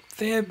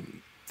they're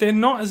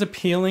not as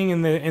appealing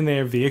in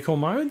their vehicle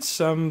modes.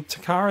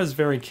 Takara is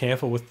very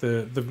careful with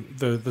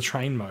the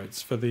train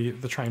modes for the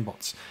train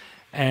bots,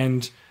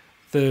 and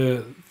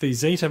The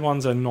Zeta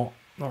ones are not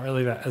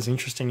really that as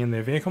interesting in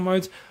their vehicle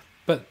modes,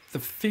 but the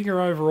figure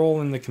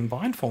overall in the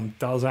combined form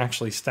does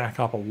actually stack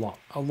up a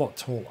lot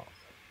taller.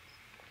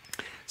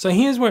 So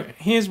here's what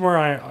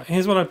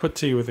I put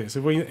to you with this.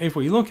 If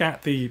we look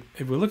at the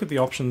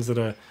options that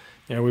are,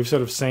 we've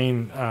sort of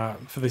seen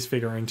for this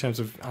figure in terms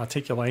of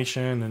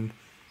articulation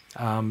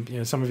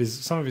and some of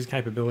his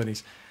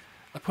capabilities,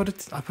 I put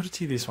it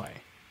to you this way: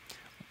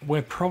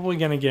 we're probably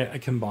going to get a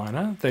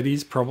combiner that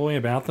is probably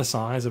about the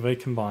size of a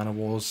Combiner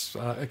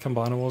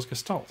Wars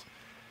Gestalt.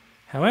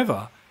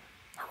 However,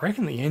 I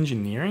reckon the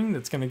engineering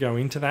that's going to go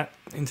into that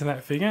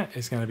figure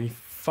is going to be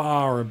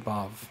far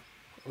above.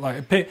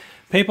 Like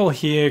people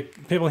hear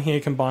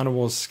Combiner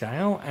Wars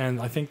scale, and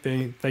I think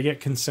they get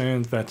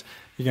concerned that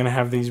you're going to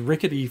have these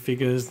rickety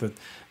figures that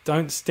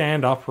don't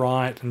stand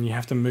upright, and you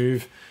have to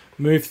move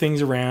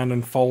things around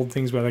and fold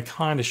things where they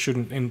kind of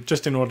shouldn't,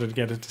 just in order to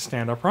get it to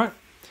stand upright.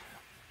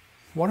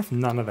 What if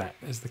none of that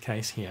is the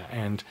case here,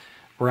 and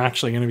we're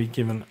actually going to be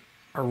given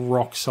a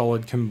rock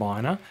solid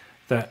combiner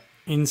that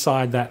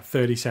inside that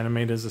 30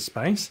 centimeters of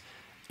space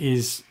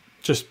is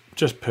just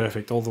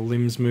perfect. All the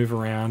limbs move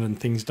around and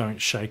things don't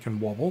shake and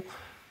wobble.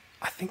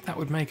 I think that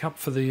would make up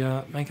for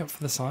the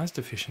size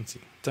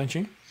deficiency, don't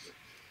you?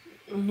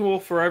 Well,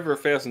 for over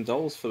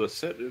 $1,000 for the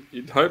set,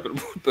 you'd hope it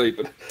would be,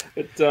 but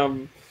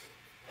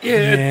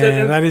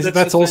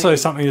that's also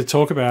something to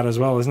talk about as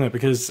well, isn't it?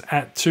 Because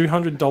at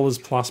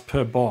 $200 plus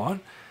per bot,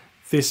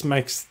 this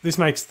makes the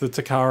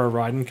Takara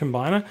Raiden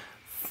combiner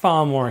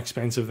far more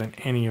expensive than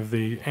any of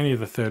the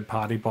third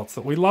party bots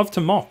that we love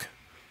to mock.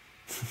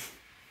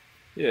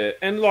 Yeah,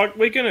 and like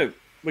we're gonna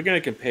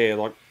compare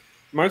like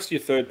most of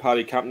your third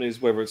party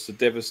companies, whether it's the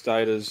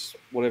Devastators,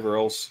 whatever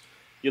else,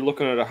 you're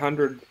looking at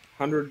 $100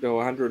 to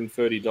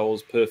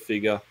 $130 per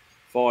figure,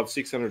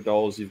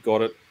 $500-$600. You've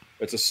got it.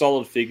 It's a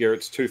solid figure.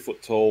 It's 2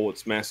 foot tall.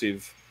 It's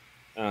massive,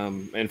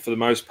 and for the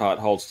most part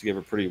holds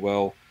together pretty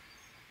well.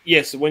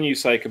 Yes, when you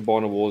say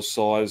Combiner Wars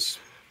size,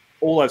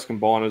 all those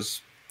combiners,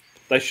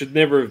 they should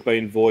never have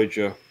been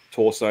Voyager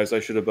torsos.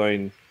 They should have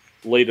been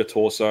leader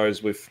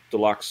torsos with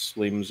deluxe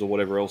limbs or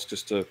whatever else,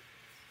 just to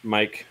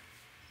make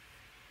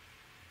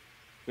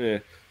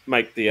the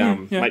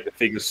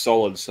figures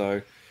solid.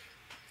 So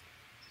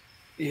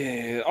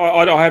yeah,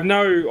 I have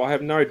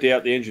no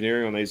doubt the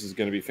engineering on these is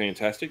going to be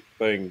fantastic,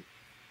 being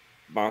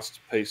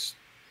masterpiece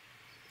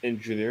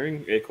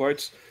engineering, air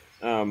quotes.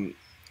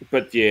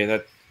 But yeah,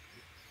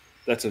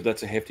 that's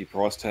a hefty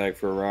price tag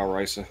for a rail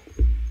racer.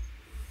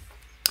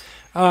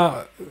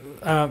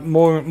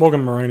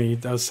 Morgan Maroney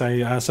does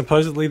say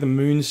supposedly the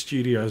Moon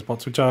Studios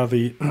bots, which are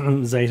the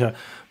Zeta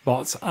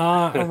bots,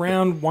 are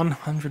around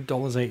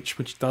 $100 each,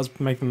 which does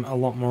make them a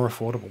lot more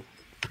affordable.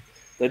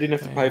 They didn't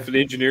have to pay for the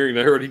engineering;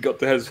 they already got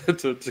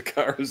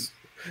Takara's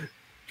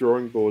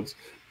drawing boards.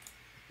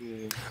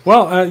 Yeah.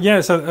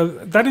 Well, so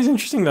that is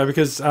interesting though,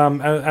 because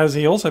as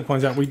he also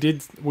points out, we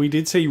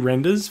did see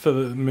renders for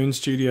the Moon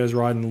Studios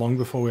Raiden long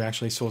before we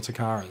actually saw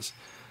Takara's.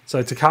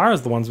 So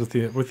Takara's the ones with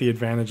the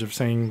advantage of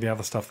seeing the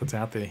other stuff that's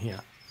out there here.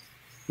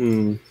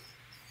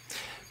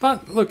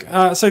 But look,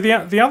 so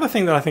the other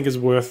thing that I think is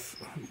worth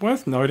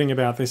noting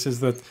about this is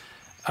that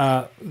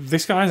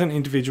this guy is an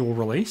individual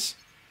release.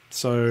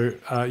 So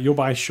you'll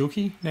buy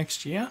Shuki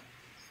next year,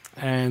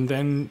 and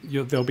then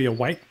there'll be a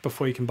wait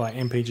before you can buy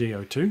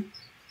MPG 02,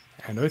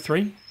 and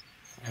 03,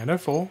 and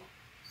 04,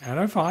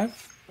 and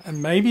 05,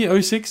 and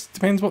maybe 06.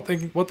 Depends what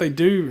they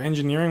do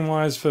engineering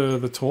wise for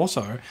the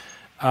torso.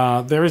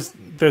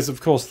 There's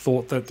of course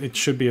thought that it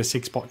should be a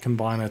 6-bot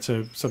combiner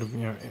to sort of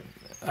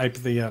ape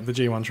the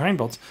G1 train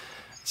bots.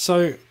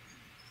 So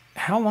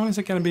how long is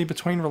it going to be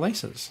between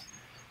releases?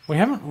 We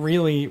haven't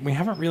really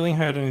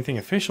heard anything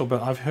official,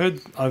 but I've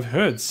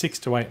heard 6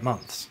 to 8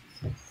 months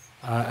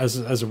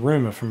as a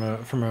rumor from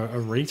a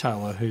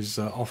retailer who's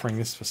offering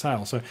this for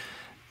sale. So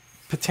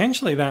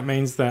potentially that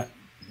means that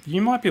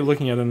you might be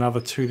looking at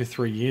another 2 to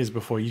 3 years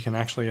before you can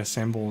actually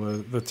assemble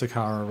the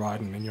Takara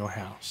Raiden in your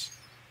house.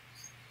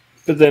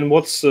 But then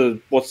what's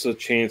the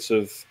chance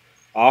of,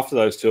 after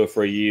those 2 or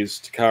 3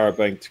 years, Takara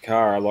being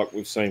Takara, like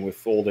we've seen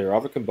with all their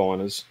other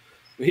combiners?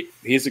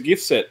 Here's a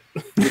gift set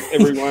with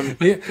everyone.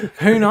 Yeah,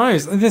 who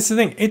knows? That's the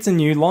thing. It's a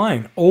new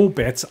line. All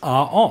bets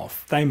are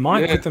off. They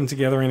might put them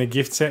together in a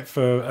gift set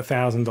for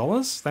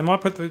 $1,000. They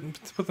might put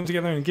them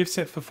together in a gift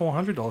set for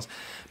 $400.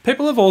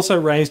 People have also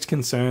raised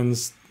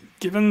concerns,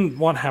 given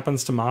what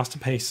happens to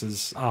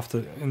masterpieces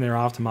in their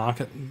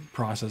aftermarket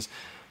prices.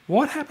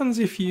 What happens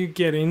if you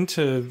get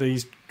into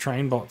these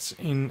train bots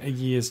in a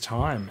year's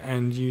time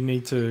and you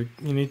need to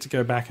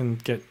go back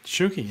and get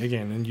Shuki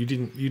again, and you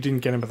didn't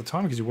get him at the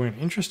time because you weren't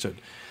interested?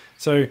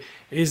 So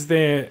is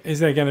there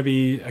going to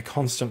be a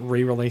constant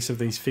re-release of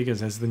these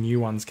figures as the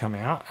new ones come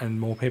out and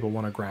more people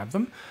want to grab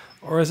them,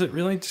 or is it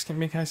really just going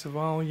to be a case of,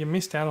 well, you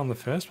missed out on the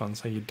first one,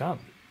 so you're done?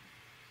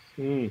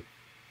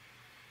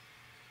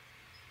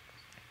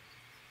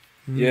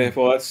 Yeah,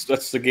 well,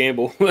 that's the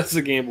gamble. That's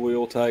the gamble we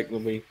all take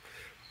when we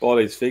buy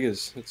these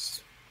figures.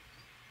 It's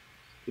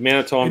the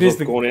amount of times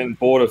I've gone out and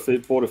bought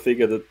a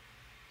figure that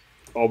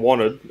I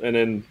wanted, and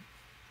then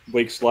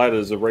weeks later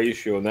there's a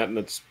reissue and that, and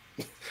it's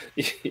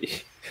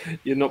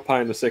you're not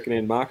paying the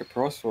second-hand market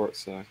price for it.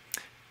 So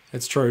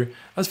It's true.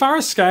 As far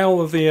as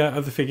scale of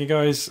the figure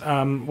goes,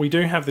 we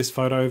do have this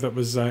photo that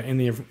was in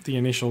the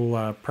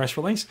initial press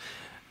release.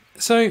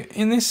 So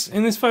in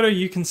this photo,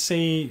 you can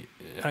see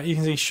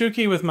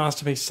Shuki with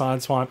Masterpiece,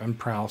 Sideswipe, and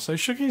Prowl. So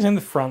Shuki's in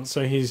the front,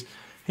 so he's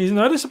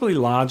noticeably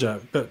larger,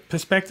 but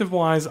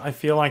perspective-wise, I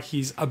feel like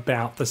he's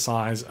about the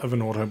size of an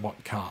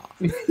Autobot car.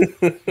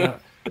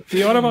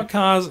 The Autobot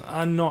cars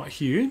are not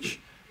huge,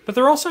 but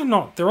they're also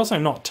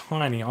not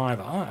tiny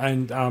either.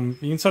 And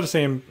you can sort of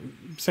see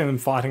them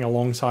fighting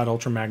alongside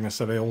Ultra Magnus,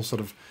 so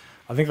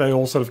I think they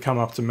all sort of come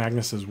up to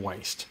Magnus's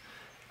waist.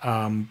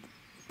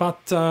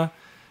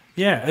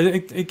 Yeah,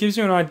 it gives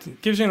you an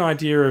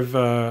idea of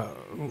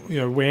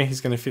where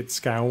he's going to fit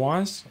scale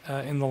wise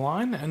in the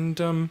line,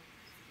 and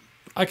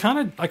I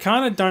kind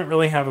of don't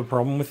really have a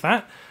problem with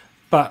that.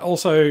 But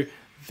also,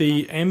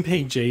 the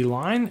MPG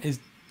line is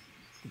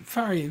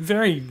very,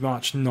 very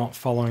much not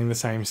following the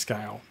same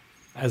scale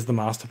as the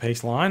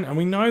Masterpiece line, and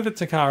we know that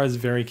Takara is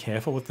very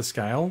careful with the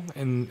scale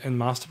in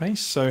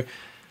Masterpiece, so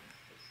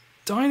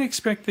don't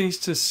expect these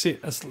to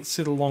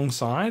sit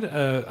alongside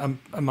a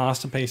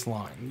Masterpiece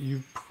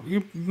line.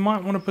 You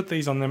might want to put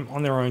these on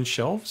their own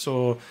shelves,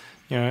 or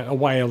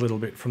away a little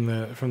bit from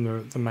the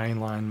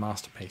mainline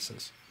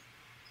Masterpieces.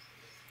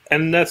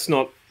 And that's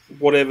not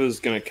whatever's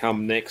going to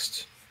come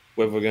next.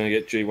 Whether we're going to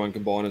get G1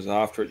 combiners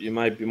after it, you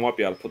might be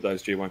able to put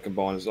those G1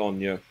 combiners on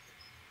your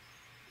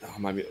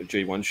maybe a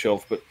G1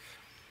 shelf, but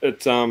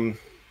it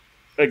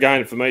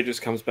again for me it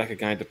just comes back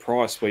again to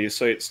price, where you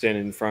see it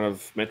standing in front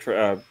of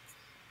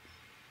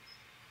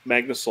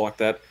Magnus like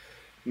that.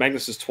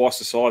 Magnus is twice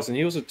the size, and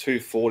he was a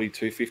 $240,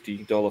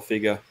 $250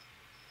 figure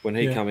when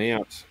he came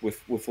out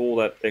with all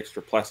that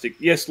extra plastic.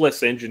 Yes,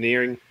 less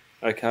engineering,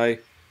 okay.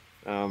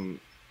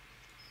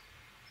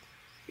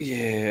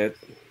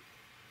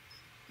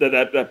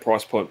 That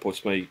price point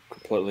puts me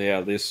completely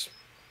out of this.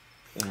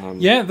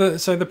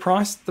 The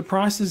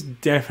price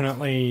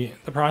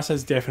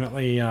has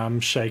definitely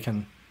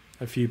shaken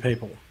a few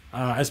people,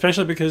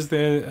 especially because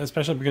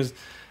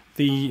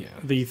the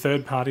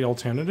third party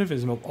alternative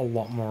is a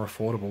lot more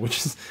affordable. Which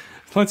is,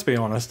 let's be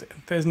honest,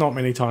 there's not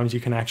many times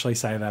you can actually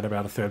say that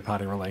about a third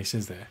party release,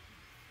 is there?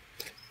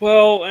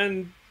 Well,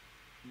 and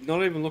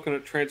not even looking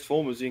at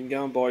Transformers, you can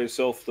go and buy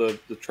yourself the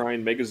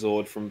train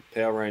Megazord from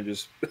Power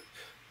Rangers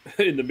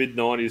in the mid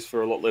 '90s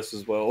for a lot less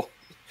as well.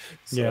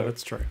 So, yeah,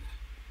 that's true.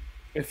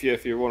 If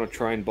you want a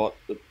train bot,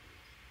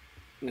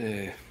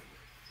 yeah.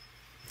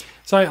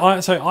 So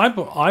I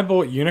bought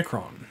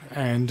Unicron,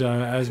 and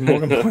as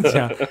Morgan points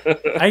out,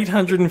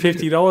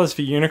 $850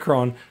 for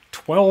Unicron,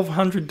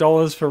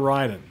 $1,200 for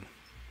Raiden.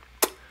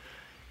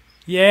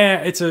 Yeah,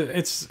 it's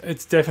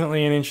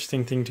definitely an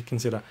interesting thing to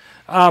consider.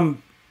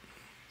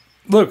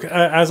 Look,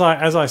 as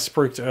I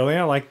spruiked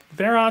earlier, like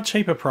there are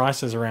cheaper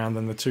prices around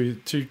than the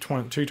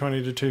 220 to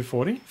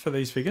 240 for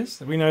these figures.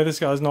 We know this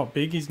guy's not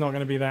big; he's not going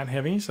to be that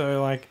heavy.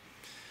 So like,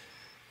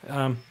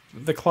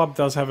 the club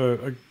does have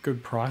a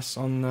good price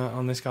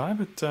on this guy,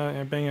 but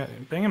being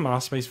a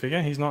Masterpiece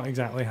figure, he's not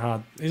exactly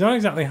hard. He's not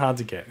exactly hard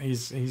to get.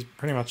 He's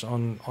pretty much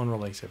on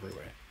release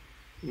everywhere.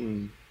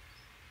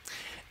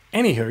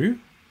 Anywho,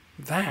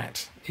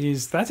 that's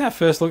our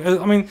first look.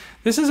 I mean,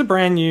 this is a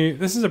brand new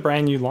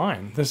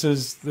line. This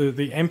is the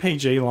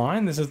MPG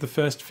line. This is the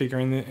first figure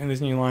in this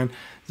new line.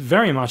 It's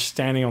very much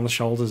standing on the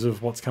shoulders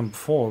of what's come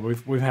before.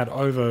 We've had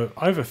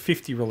over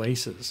 50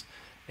 releases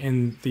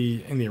in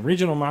the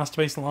original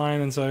Masterpiece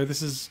line, and so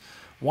this is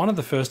one of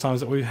the first times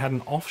that we've had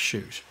an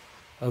offshoot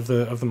of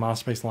the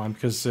Masterpiece line,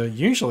 because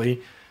usually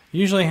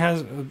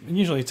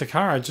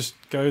Takara just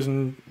goes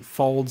and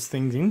folds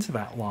things into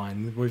that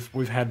line.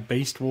 We've had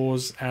Beast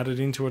Wars added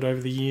into it over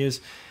the years,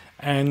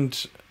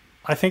 and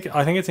I think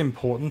it's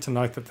important to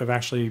note that they've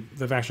actually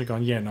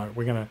gone, yeah, no,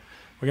 we're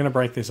gonna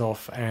break this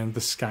off, and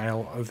the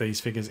scale of these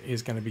figures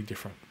is going to be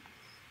different.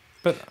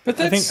 But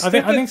I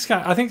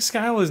think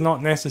scale is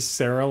not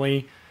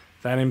necessarily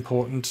that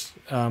important.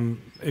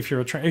 If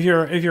you're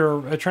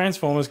a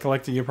Transformers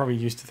collector, you're probably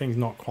used to things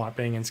not quite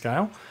being in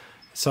scale.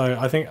 So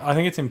I think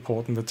it's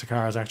important that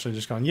Takara's actually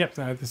just gone, yep,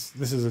 no, this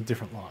is a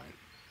different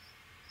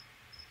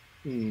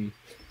line.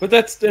 But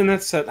that's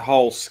that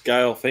whole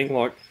scale thing.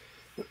 Like,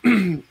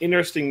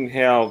 interesting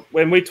how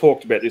when we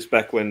talked about this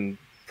back when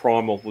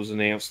Primal was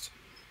announced,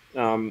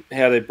 how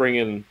they're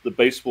bringing the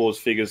Beast Wars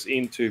figures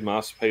into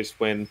Masterpiece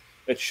when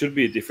it should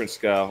be a different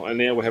scale, and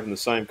now we're having the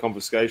same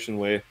conversation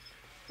where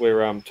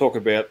we're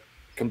talking about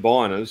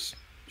combiners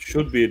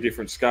should be a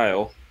different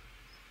scale.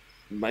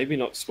 Maybe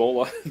not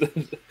smaller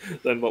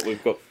than what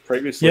we've got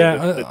previously.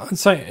 Yeah,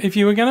 so if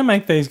you were going to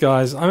make these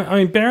guys, I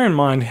mean, bear in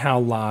mind how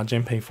large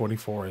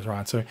MP44 is,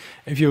 right? So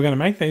if you were going to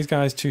make these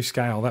guys to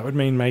scale, that would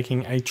mean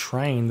making a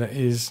train that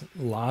is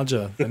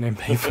larger than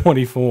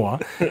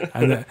MP44,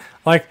 and that.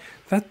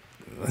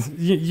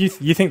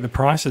 You think the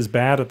price is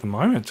bad at the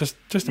moment? Just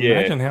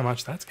imagine how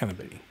much that's going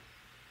to be.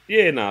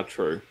 Yeah, no,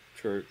 true.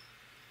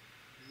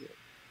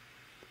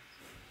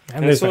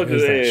 And there's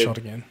that shot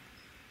again.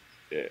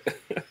 Yeah.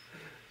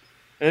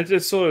 And it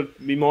just sort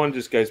of, my mind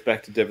just goes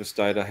back to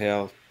Devastator,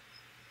 how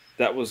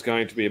that was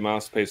going to be a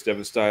masterpiece,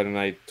 Devastator, and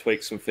they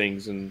tweaked some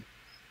things and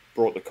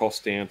brought the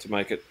cost down to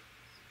make it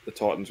the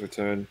Titan's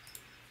Return,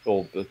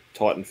 or the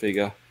Titan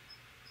figure.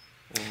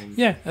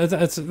 There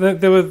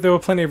were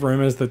plenty of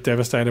rumors that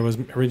Devastator was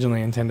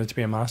originally intended to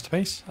be a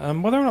masterpiece.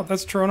 Whether or not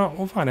that's true or not,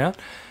 we'll find out.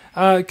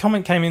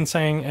 Comment came in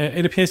saying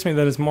it appears to me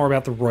that it's more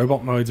about the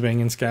robot modes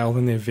being in scale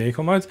than their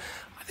vehicle modes.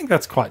 I think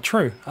that's quite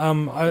true.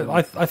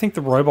 I think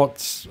the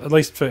robots, at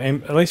least for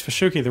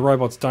Shuki, the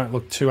robots don't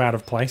look too out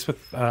of place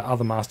with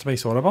other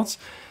masterpiece Autobots.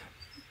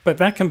 But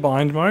that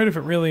combined mode, if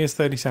it really is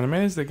 30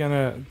 centimeters, they're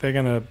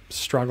gonna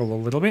struggle a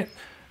little bit.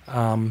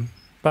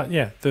 But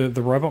yeah,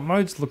 the robot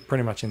modes look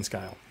pretty much in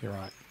scale. You're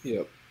right.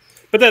 Yep.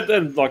 But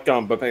that like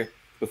going back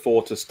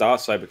before to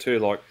Starsaber too,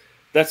 like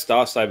that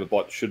Starsaber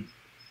bot should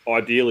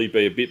ideally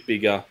be a bit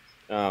bigger.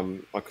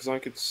 Because I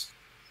could.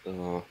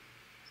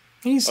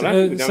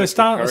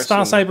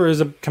 Starsaber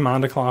is a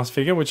Commander class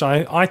figure, which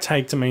I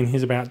take to mean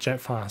he's about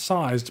Jetfire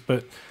sized,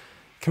 but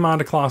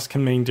Commander class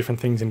can mean different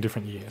things in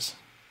different years.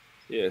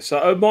 Yeah,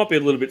 so it might be a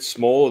little bit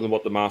smaller than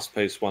what the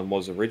Masterpiece one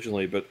was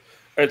originally, but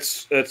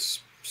it's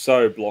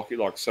so blocky,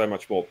 like so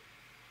much more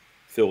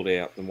filled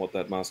out than what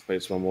that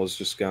Masterpiece one was,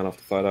 just going off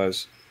the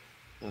photos.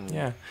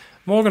 Yeah.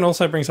 Morgan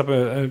also brings up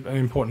an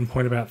important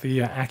point about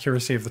the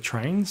accuracy of the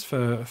trains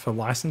for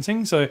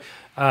licensing. So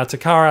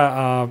Takara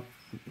are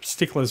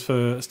sticklers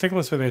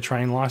for their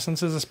train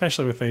licenses,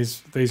 especially with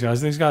these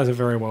guys. These guys are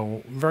very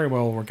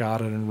well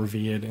regarded and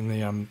revered in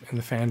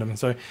the fandom, and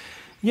so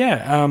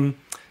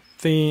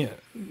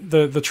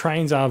the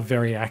trains are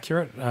very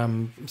accurate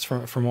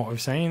from what we've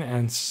seen,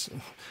 and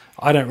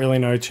I don't really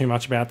know too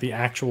much about the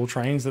actual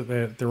trains that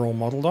they're all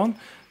modelled on,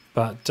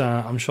 but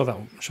I'm sure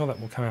that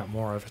will come out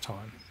more over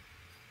time.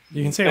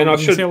 You can see a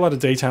lot of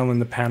detail in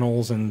the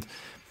panels and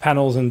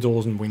doors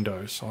and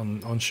windows on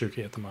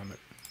Shuki at the moment.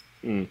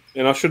 And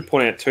I should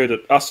point out too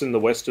that us in the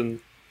Western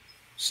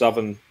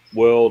Southern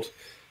world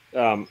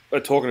are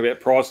talking about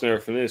price and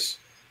everything. This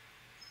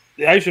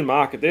the Asian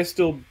market, they're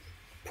still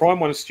Prime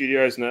One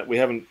Studios, and that we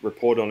haven't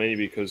reported on any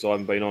because I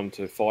haven't been on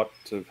to fight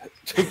to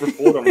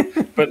report on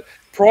them. But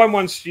Prime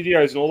One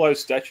Studios and all those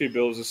statue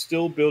builders are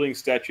still building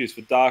statues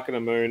for Dark of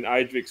the Moon,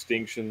 Age of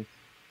Extinction,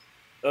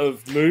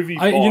 of movie.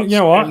 You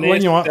know what?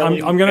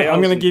 I'm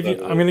gonna give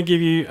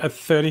you a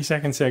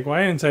 30-second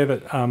segue and say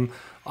that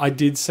I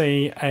did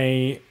see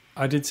a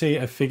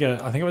figure.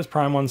 I think it was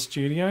Prime One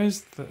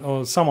Studios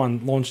or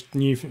someone launched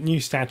new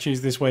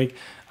statues this week.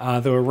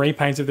 There were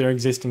repaints of their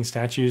existing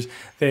statues.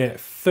 They're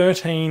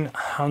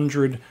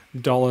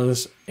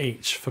 $1,300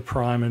 each for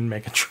Prime and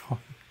Megatron.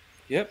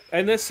 Yep,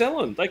 and they're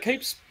selling.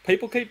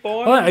 People keep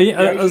buying. Well,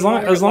 as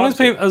long as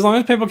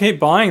people keep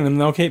buying them,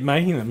 they'll keep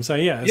making them. So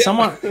yeah.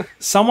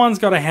 Someone's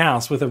got a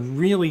house with a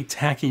really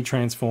tacky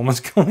Transformers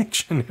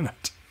collection in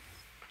it.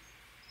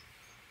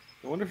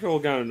 I wonder if they're all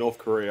going to North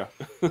Korea.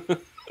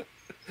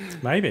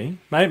 Maybe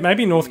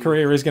North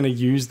Korea is going to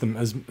use them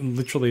as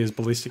literally as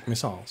ballistic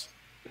missiles.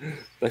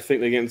 They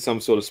think they're getting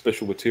some sort of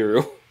special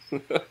material.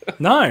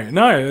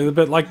 No,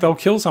 but like they'll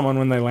kill someone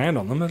when they land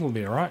on them. It'll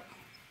be all right.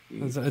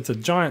 It's a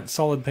giant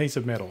solid piece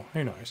of metal.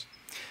 Who knows?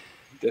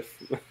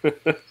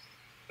 Definitely.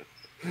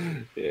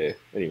 Yeah.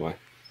 Anyway.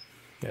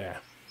 Yeah.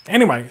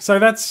 Anyway, so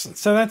that's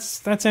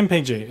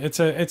MPG. It's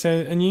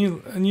a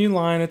new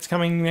line. It's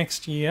coming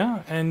next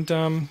year,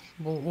 and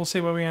we'll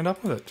see where we end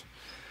up with it.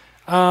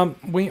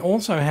 We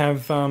also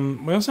have a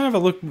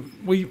look.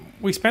 We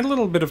spent a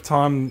little bit of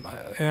time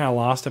in our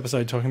last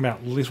episode talking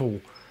about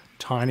little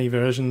tiny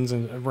versions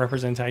and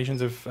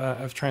representations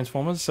of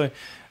Transformers. So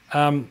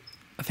I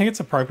think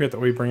it's appropriate that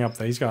we bring up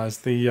these guys.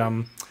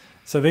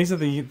 So these are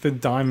the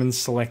Diamond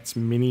Selects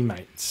mini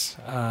mates.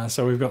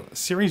 So we've got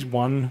Series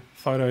 1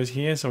 photos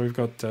here. So we've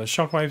got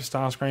Shockwave,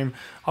 Starscream,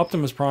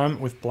 Optimus Prime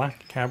with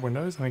black cab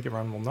windows. I think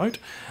everyone will note.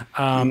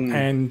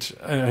 And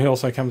he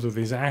also comes with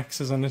his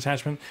axe as an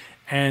attachment.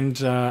 And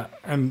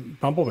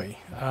Bumblebee.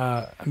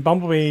 And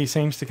Bumblebee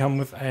seems to come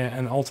with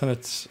an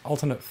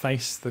alternate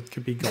face that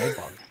could be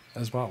Goldbug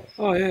as well.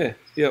 Oh yeah,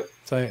 yep.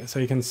 So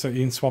you can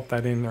swap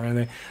that in around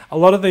there. A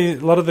lot of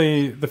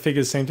the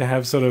figures seem to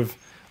have sort of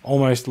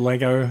almost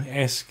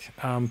Lego-esque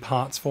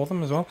parts for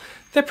them as well.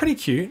 They're pretty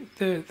cute.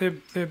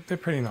 They're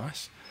pretty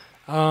nice.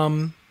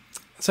 So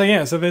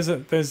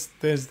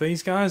there's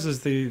these guys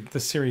as the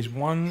Series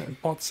 1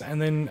 bots,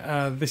 and then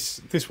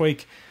this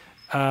week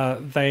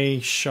they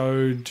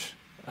showed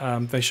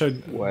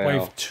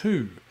Wave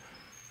 2.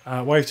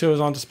 Wave 2 is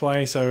on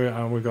display,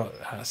 so we've got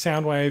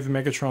Soundwave,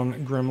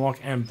 Megatron, Grimlock,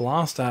 and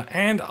Blaster,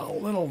 and a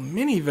little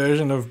mini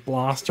version of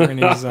Blaster in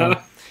his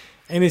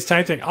in his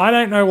tape deck. I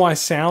don't know why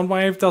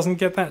Soundwave doesn't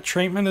get that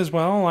treatment as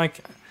well.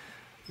 Like,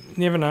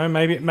 never know.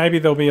 Maybe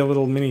there'll be a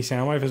little mini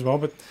Soundwave as well,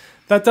 but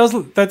that does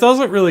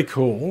look really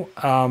cool.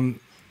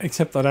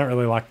 Except I don't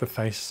really like the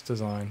face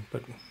design,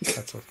 but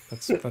that's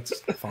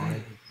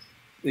fine.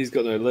 He's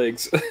got no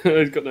legs.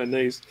 He's got no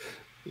knees.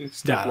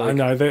 I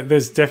know.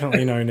 There's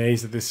definitely no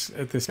knees at this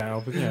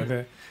scale, but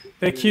yeah,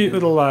 they're cute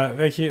little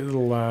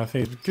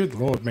things. Good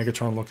lord,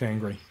 Megatron looked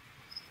angry.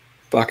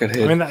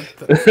 Buckethead. I mean,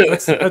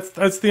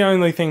 that's the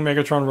only thing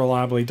Megatron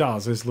reliably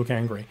does is look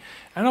angry.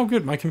 And oh,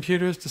 good, my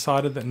computer has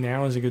decided that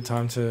now is a good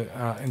time to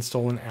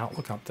install an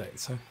Outlook update.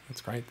 So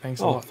that's great.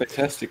 Thanks a lot. Oh,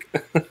 fantastic!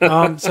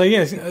 So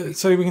yeah,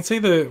 so we can see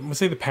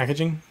the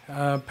packaging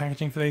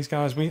for these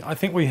guys. I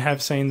think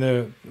we've seen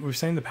the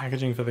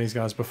packaging for these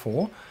guys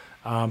before,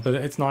 but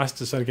it's nice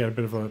to sort of get a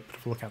bit of a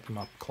look at them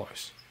up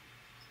close.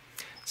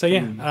 So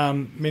yeah,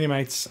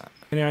 Minimates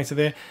are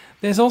there.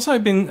 There's also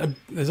been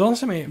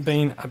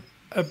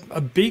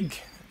a big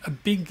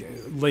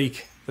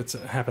leak that's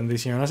happened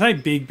this year, and I say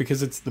big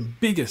because it's the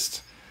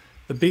biggest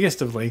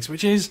of leaks,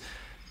 which is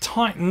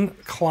Titan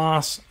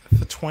class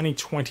for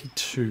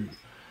 2022.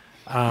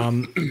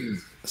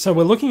 So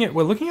we're looking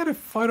at a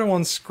photo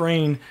on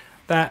screen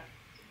that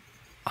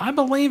I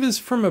believe is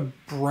from a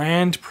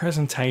brand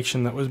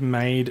presentation that was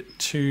made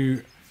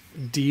to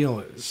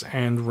dealers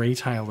and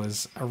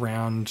retailers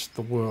around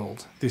the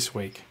world this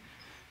week.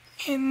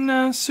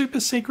 In super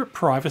secret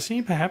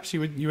privacy, perhaps you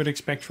would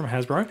expect from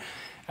Hasbro,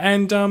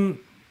 and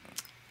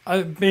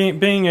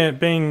being a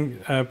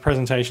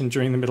presentation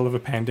during the middle of a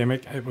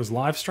pandemic, it was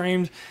live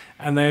streamed,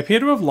 and they appear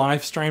to have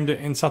live streamed it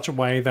in such a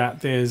way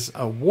that there's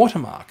a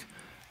watermark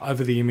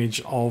over the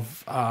image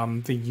of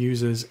the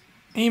user's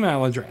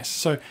email address.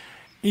 So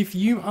if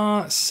you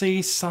are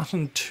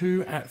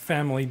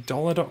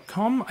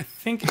csutton2@familydollar.com, I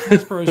think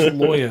Hasbro's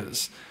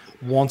lawyers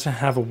want to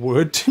have a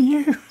word to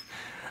you.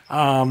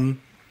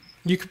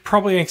 You could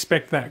probably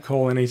expect that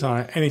call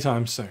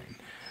anytime soon.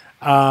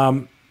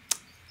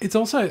 It's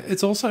also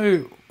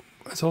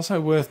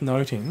worth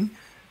noting,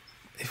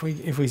 if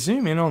we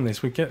zoom in on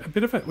this, we get a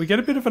bit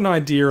of an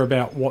idea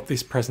about what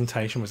this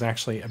presentation was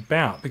actually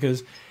about,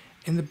 because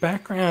in the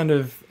background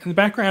of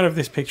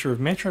this picture of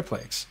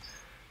Metroplex,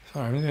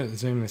 sorry, I'm going to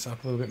zoom this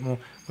up a little bit more.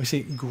 We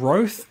see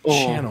Growth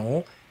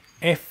Channel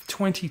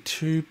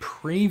F22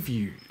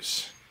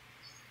 previews.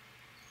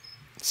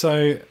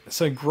 So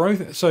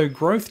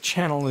Growth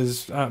Channel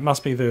is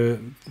must be the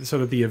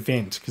sort of the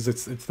event, because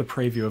it's the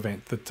preview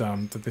event that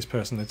this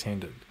person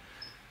attended.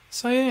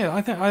 So yeah,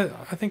 I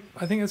think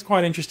it's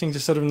quite interesting to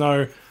sort of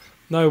know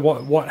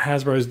what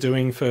Hasbro is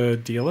doing for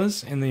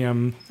dealers in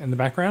the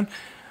background.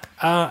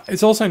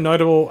 It's also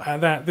notable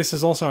that this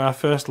is also our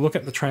first look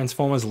at the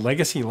Transformers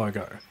Legacy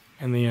logo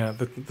in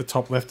the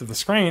top left of the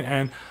screen,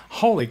 and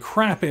holy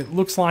crap, it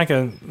looks like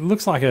a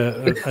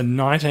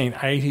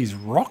 1980s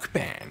rock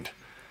band.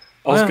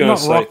 I was going to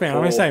say rock band.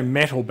 I'm going to say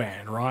metal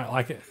band, right?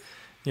 Like it,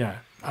 yeah.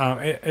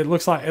 It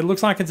looks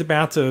like it's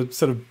about to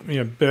sort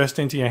of burst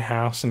into your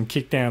house and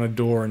kick down a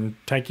door and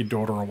take your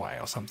daughter away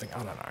or something. I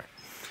don't know.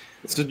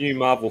 It's the new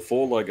Marvel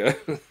 4 logo,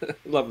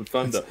 Love and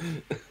Thunder.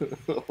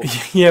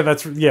 Yeah,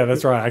 that's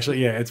right.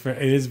 Actually, yeah, it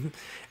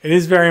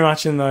is very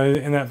much in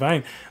that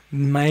vein.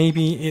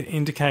 Maybe it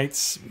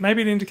indicates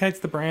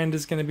the brand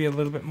is going to be a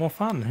little bit more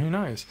fun. Who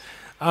knows?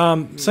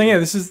 So yeah,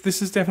 this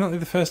is definitely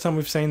the first time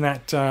we've seen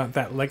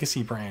that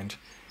legacy brand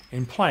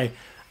in play.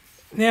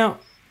 Now,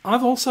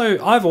 I've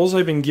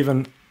also been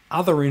given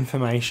other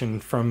information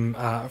from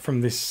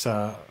this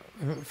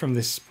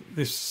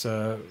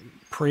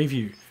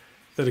preview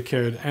that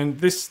occurred, and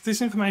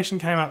this information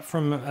came up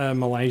from a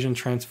Malaysian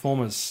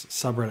Transformers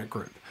subreddit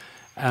group,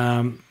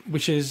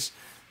 which is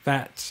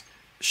that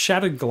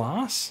Shattered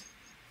Glass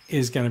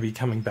is going to be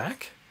coming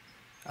back.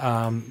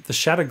 The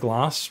Shattered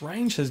Glass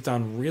range has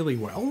done really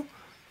well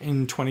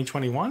in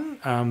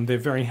 2021. They're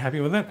very happy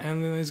with it,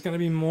 and there's going to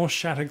be more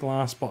Shattered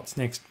Glass bots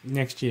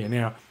next year.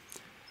 Now,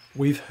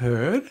 we've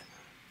heard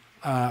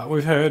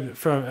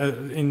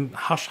from in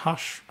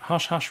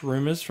hush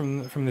rumors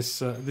from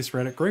this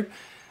Reddit group,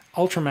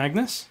 Ultra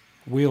Magnus,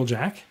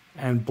 Wheeljack,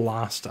 and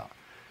Blaster.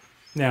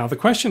 Now, the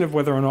question of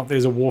whether or not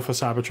there's a War for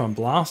Cybertron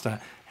Blaster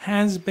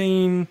has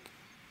been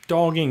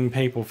dogging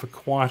people for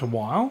quite a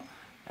while,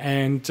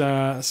 and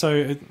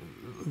so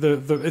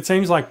it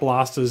seems like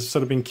Blaster's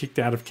sort of been kicked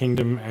out of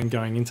Kingdom and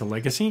going into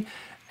Legacy,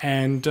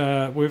 and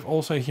we're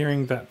also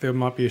hearing that there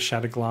might be a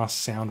Shattered Glass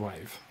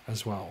Soundwave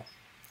as well,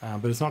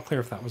 but it's not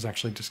clear if that was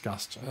actually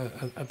discussed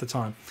at the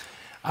time.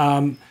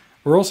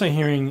 We're also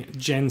hearing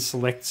Gen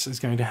Selects is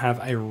going to have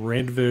a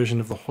red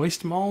version of the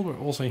Hoist mold. We're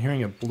also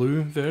hearing a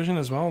blue version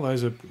as well.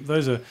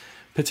 Those are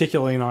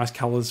particularly nice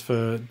colours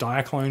for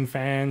Diaclone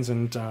fans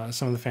and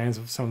some of the fans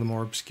of some of the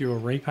more obscure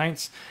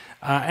repaints.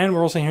 And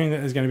we're also hearing that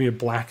there's going to be a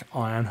black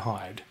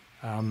Ironhide.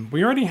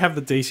 We already have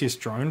the Decius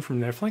drone from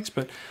Netflix,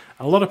 but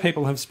a lot of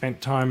people have spent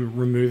time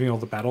removing all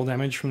the battle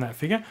damage from that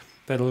figure.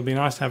 That it'll be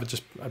nice to have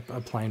just a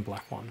plain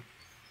black one.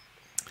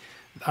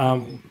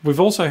 We've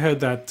also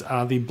heard that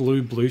the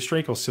blue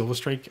streak or silver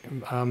streak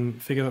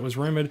figure that was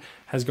rumoured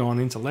has gone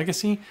into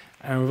Legacy,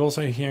 and we're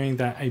also hearing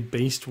that a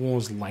Beast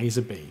Wars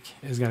Laserbeak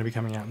is going to be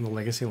coming out in the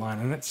Legacy line,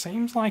 and it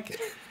seems like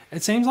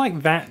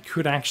that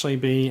could actually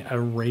be a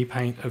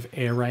repaint of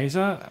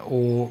Airraiser,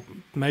 or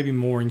maybe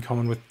more in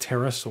common with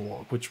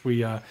Terrorsaur, which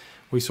we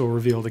saw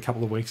revealed a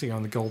couple of weeks ago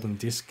in the Golden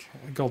Disc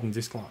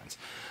lines.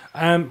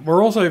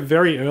 We're also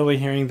very early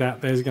hearing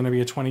that there's going to be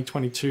a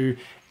 2022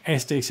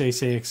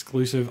 SDCC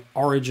exclusive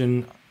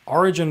Origin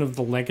Origin of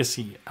the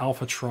Legacy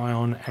Alpha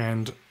Trion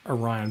and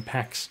Orion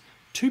Pax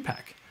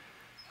 2-pack.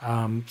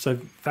 So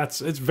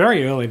it's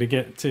very early to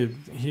get to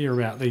hear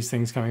about these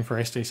things coming for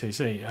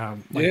SDCC.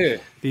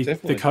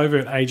 The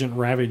Covert Agent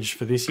Ravage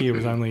for this year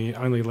was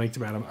only leaked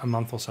about a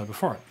month or so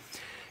before it.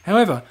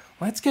 However,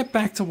 let's get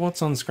back to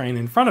what's on screen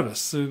in front of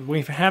us. So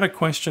we've had a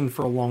question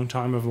for a long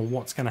time over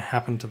what's going to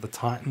happen to the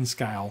Titan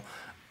scale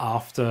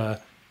after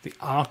the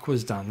Arc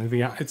was done.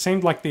 It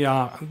seemed like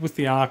with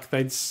the Arc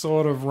they'd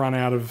sort of run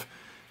out of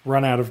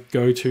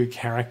go-to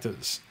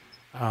characters.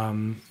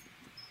 Run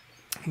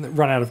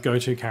out of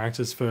go-to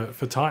characters for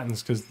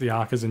Titans because the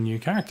Arc is a new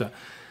character.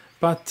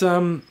 But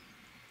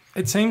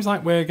it seems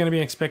like we're going to be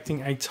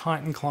expecting a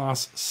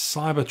Titan-class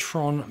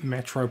Cybertron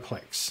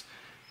Metroplex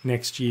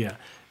next year.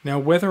 Now,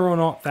 whether or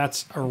not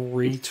that's a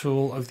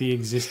retool of the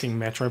existing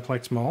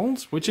Metroplex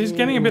molds, which is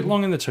getting a bit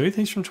long in the tooth,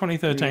 he's from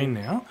 2013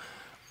 now,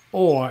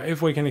 or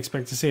if we can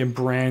expect to see a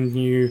brand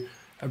new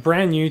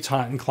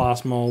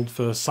Titan-class mold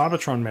for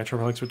Cybertron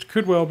Metroplex, which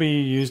could well be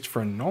used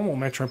for a normal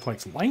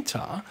Metroplex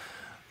later,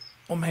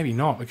 or maybe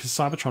not, because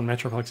Cybertron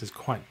Metroplex is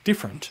quite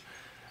different.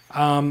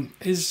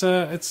 It's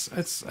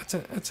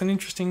an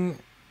interesting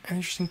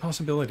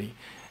possibility.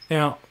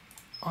 Now,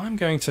 I'm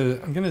going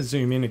to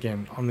zoom in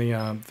again on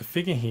the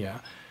figure here,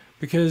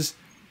 because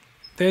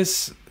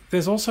there's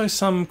also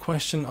some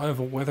question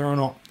over whether or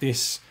not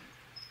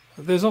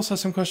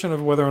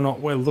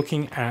we're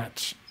looking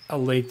at a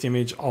leaked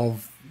image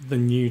of the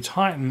new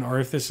Titan, or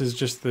if this is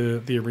just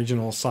the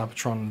original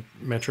Cybertron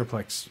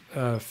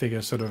Metroplex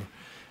figure, sort of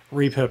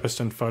repurposed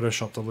and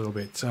photoshopped a little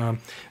bit.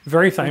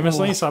 Very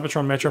famously,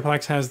 Cybertron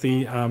Metroplex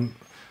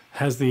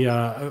has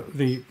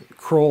the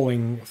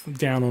crawling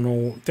down on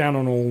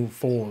all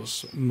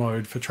fours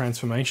mode for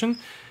transformation,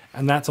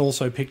 and that's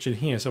also pictured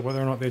here. So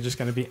whether or not they're just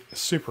going to be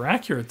super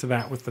accurate to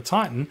that with the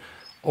Titan,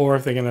 or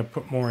if they're going to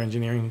put more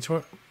engineering into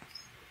it,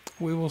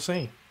 we will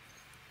see.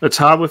 It's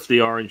hard with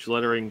the orange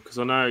lettering because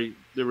I know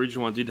the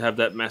original one did have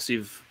that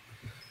massive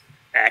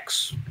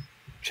axe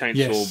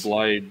chainsaw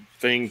blade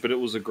thing, but it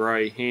was a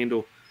grey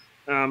handle.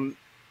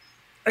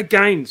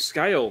 Again,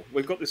 scale.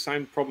 We've got the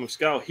same problem with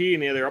scale. Here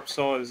now they're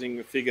upsizing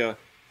a figure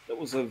that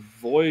was a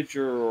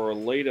Voyager or a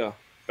Leader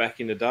back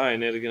in the day,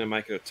 and now they're going to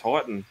make it a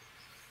Titan.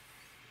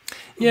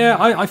 Yeah,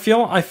 I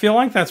feel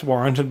like that's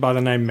warranted by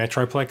the name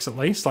Metroplex at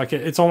least. Like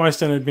it's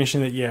almost an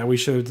admission that we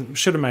should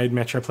have made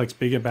Metroplex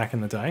bigger back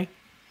in the day.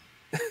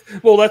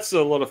 Well, that's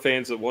a lot of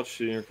fans that watched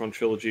the Unicron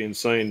trilogy and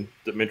seen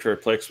that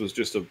Metroplex was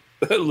just a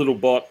little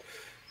bot.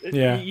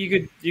 Yeah,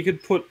 you could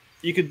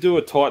do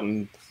a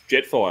Titan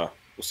Jetfire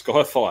or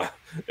Skyfire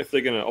if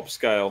they're going to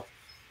upscale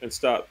and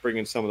start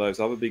bringing some of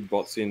those other big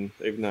bots in,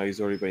 even though he's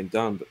already been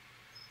done. But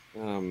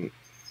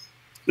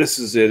this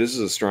is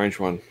a strange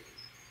one.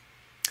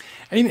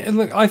 And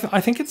look, I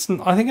think it's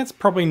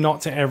probably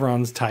not to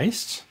everyone's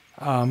taste.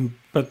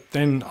 But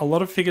then a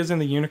lot of figures in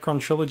the Unicron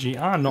trilogy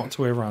are not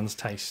to everyone's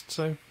taste.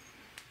 So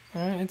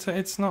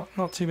it's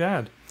not too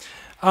bad.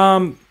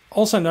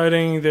 Also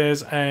noting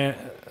there's an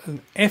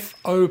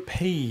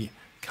FOP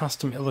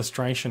custom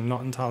illustration.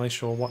 Not entirely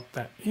sure what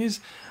that is.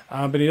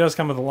 But he does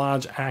come with a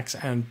large axe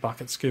and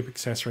bucket scoop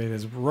accessory.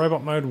 There's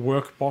robot mode,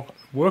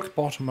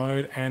 workbot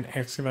mode, and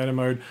excavator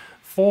mode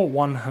for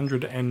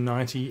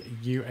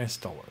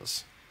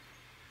 $190.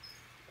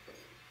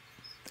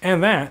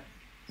 And that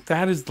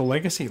is the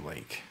Legacy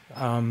leak.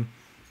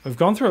 We've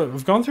gone through a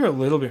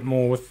little bit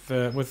more with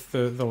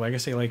the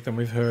Legacy leak than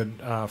we've heard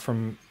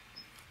from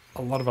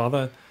a lot of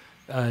other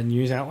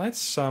news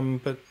outlets.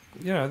 But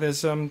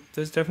there's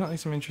definitely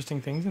some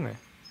interesting things in there.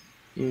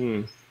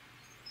 Mm.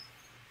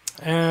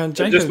 And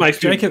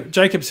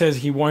Jacob says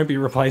he won't be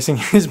replacing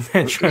his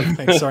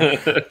Metroplex. Sorry.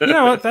 You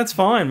know what? That's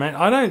fine, mate.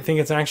 I don't think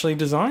it's actually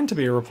designed to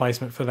be a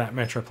replacement for that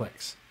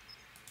Metroplex.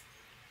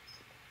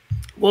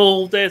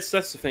 Well, that's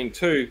the thing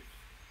too.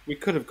 We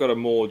could have got a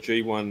more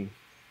G1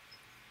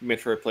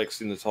 Metroplex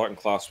in the Titan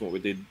class than what we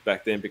did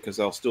back then, because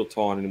they were still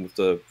tying in with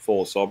the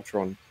War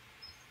for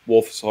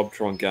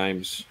Cybertron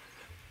games,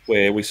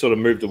 where we sort of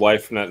moved away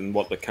from that and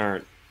what the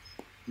current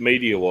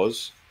media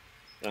was.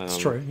 It's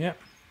true, yeah.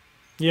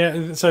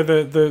 Yeah, so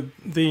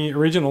the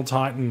original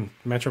Titan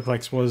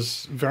Metroplex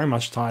was very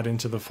much tied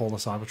into the Fall of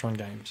Cybertron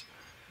games.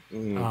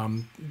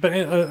 Mm. But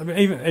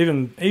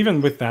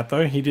even with that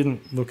though, he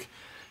didn't look.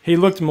 He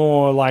looked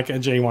more like a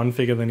G1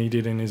 figure than he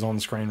did in his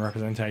on-screen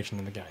representation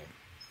in the game.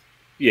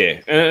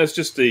 Yeah, and it's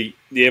just the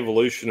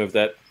evolution of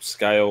that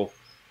scale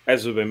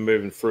as we've been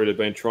moving through. They've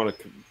been trying to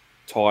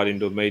tie it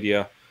into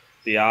media.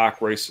 The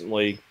Arc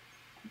recently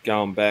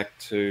going back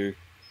to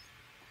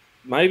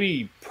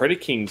maybe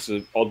Predaking's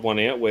an odd one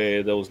out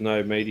where there was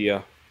no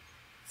media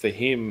for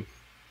him.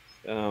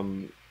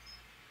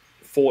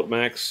 Fort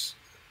Max,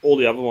 all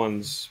the other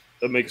ones,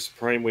 Omega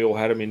Supreme, we all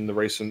had them in the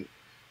recent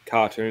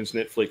cartoons,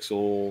 Netflix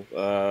or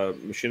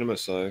Machinima.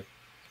 So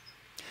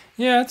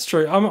yeah, that's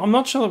true. I'm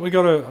not sure that we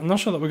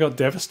got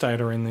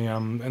Devastator in the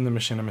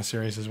Machinima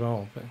series as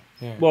well. But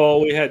yeah.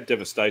 Well, we had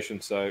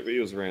Devastation, so he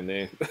was around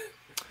there.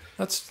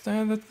 That's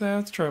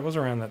true. It was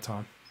around that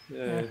time.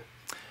 Yeah.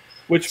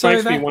 Which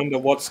makes me wonder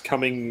what's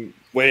coming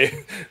Where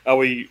are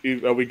we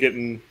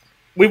getting?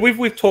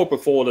 We've talked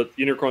before that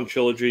Unicron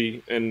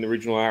Trilogy and the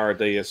original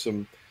RRD are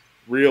some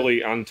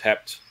really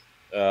untapped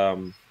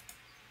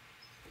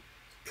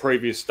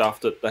previous stuff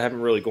that they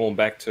haven't really gone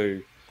back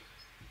to.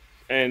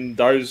 And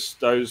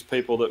those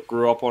people that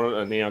grew up on it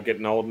are now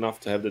getting old enough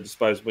to have the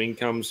disposable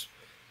incomes.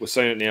 We're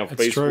seeing it now.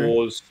 That's Beast true.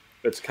 Wars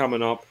that's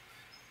coming up.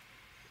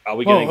 Are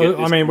we going to get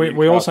this? I mean,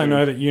 we also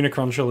know that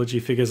Unicron Trilogy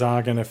figures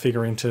are going to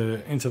figure into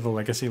the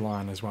Legacy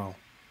line as well.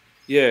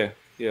 Yeah.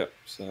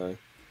 So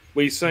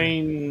we've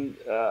seen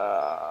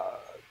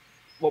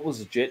what was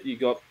the jet you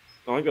got?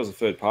 I think it was a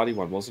third party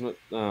one, wasn't it?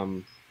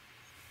 I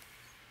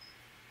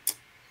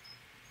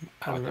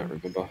don't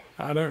remember.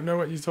 I don't know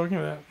what you're talking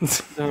about.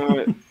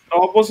 It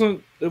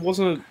wasn't a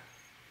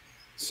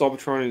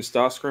Cybertron and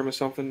Starscream or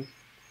something.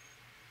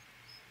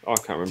 I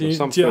can't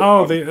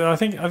remember. I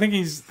think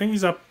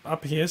he's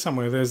up here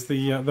somewhere. There's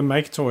the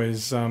Make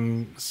Toys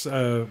Cybertron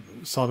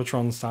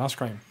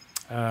Starscream,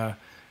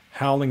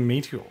 Howling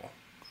Meteor.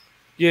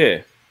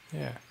 Yeah.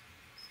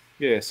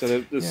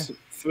 So there's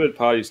third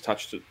parties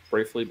touched it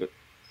briefly, but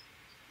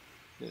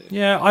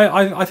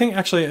I think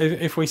actually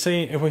if we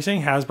see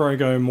Hasbro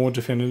go more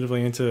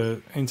definitively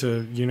into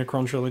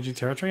Unicron Trilogy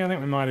territory, I think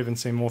we might even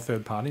see more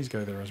third parties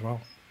go there as well.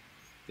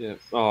 Yeah.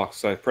 Oh,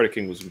 so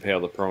Predaking was in Power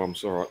of the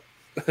Primes. All right.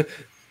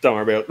 Don't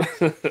worry about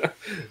it.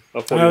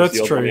 That's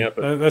true.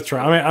 That's true.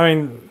 I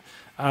mean,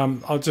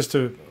 I'll just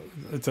to.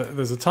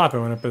 There's a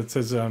typo in it, but it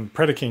says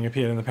Predaking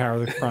appeared in the Power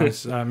of the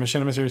Primes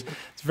Machinima series.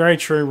 It's very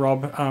true,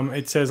 Rob.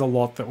 It says a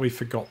lot that we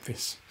forgot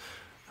this.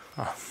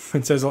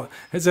 It says a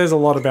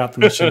lot about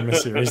the Machinima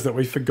series that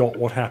we forgot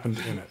what happened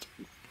in it.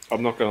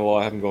 I'm not going to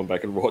lie, I haven't gone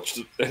back and watched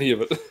any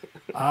of it.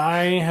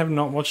 I have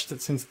not watched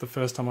it since the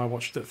first time I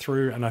watched it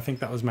through, and I think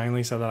that was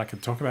mainly so that I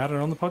could talk about it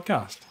on the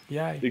podcast.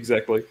 Yay.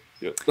 Exactly.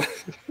 Yep.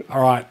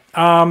 All right.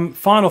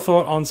 Final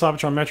thought on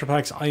Cybertron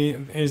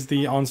Metroplex is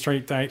the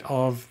on-street date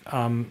of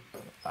 1st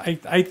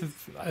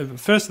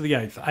of the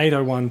 8th,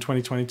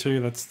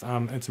 8/01/2022. That's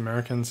it's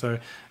American, so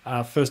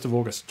 1st of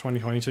August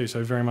 2022.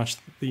 So very much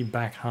the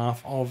back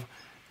half of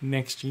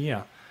next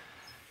year.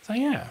 So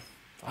yeah,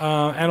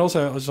 and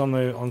also it was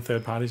on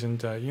third parties and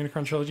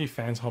Unicron Trilogy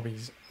fans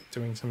hobbies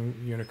doing some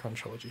Unicron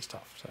Trilogy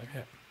stuff. So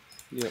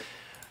yeah.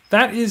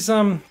 That is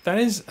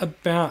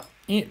about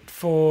it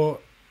for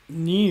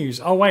news.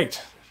 Oh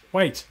wait,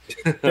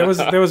 there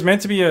was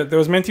meant to be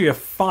a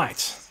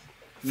fight.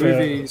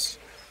 Movies.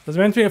 There's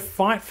meant to be a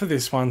fight for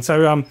this one,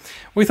 so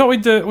we thought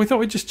we'd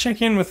just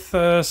check in with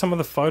some of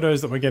the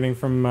photos that we're getting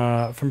from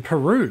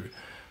Peru,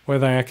 where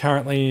they are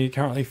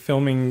currently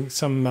filming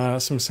some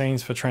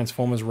scenes for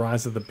Transformers: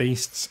 Rise of the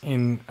Beasts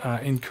in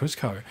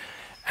Cusco,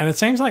 and it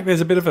seems like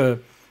there's a bit of a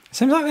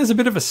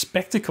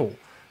spectacle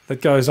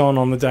that goes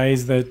on the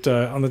days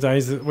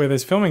where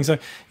there's filming. So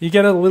you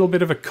get a little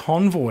bit of a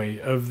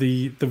convoy of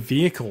the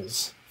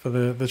vehicles for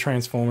the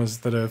Transformers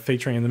that are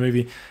featuring in the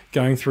movie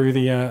going through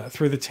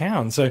the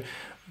town. So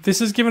this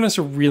has given us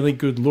a really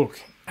good look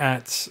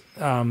at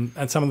some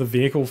of the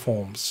vehicle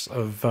forms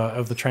of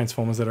the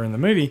Transformers that are in the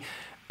movie,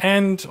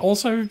 and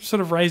also sort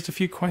of raised a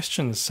few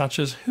questions such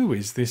as who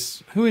is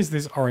this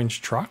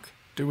orange truck?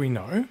 Do we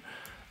know?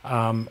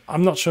 I'm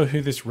not sure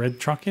who this red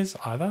truck is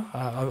either.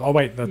 Oh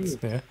wait, that's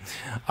there.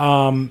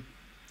 And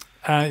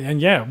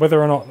yeah,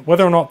 whether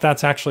or not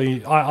that's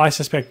actually, I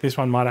suspect this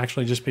one might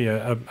actually just be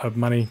a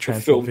money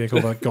transport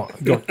vehicle that got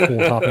caught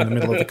up in the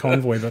middle of the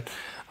convoy, but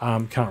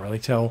can't really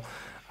tell.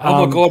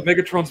 Oh my god,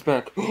 Megatron's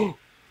back!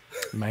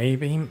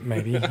 Maybe he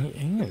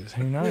is.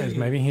 Who knows?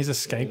 Maybe he's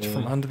escaped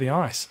from under the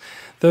ice.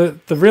 The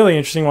really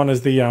interesting one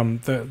is the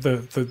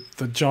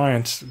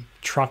giant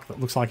truck that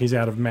looks like he's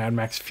out of Mad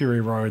Max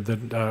Fury Road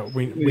that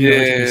we know to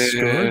be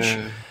Scourge.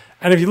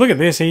 And if you look at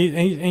this,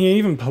 he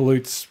even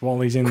pollutes while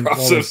he's going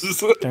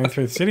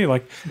through the city.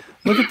 Like,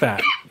 look at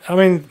that. I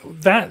mean,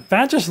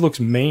 that just looks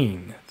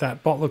mean.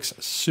 That bot looks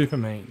super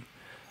mean.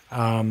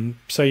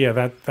 So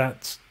yeah,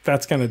 that's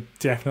going to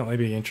definitely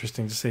be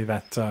interesting to see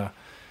that.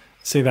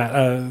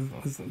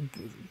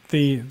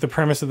 The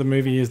premise of the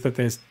movie is that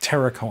there's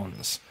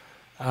Terracons.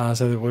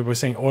 So that we're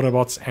seeing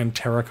Autobots and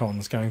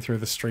Terracons going through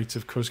the streets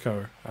of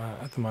Cusco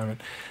at the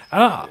moment.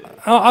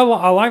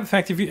 I like the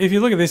fact if you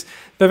look at this,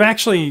 they've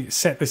actually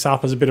set this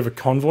up as a bit of a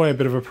convoy, a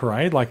bit of a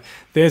parade. Like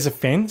there's a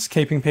fence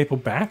keeping people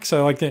back,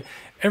 so like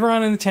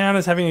everyone in the town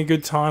is having a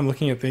good time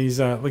looking at these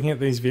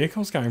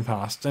vehicles going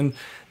past, and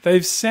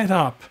they've set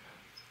up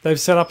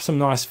some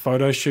nice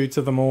photo shoots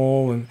of them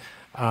all, and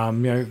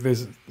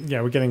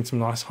we're getting some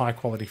nice high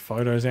quality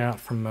photos out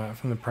from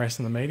the press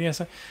and the media.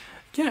 So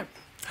yeah.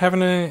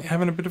 Having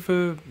a bit of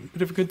a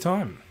good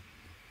time.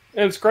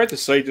 And it's great to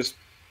see. Just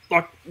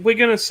like we're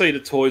going to see the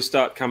toys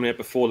start coming out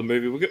before the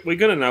movie. We're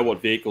going to know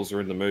what vehicles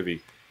are in the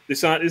movie.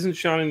 This isn't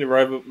shown in the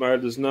robot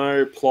mode. There's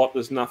no plot.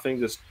 There's nothing.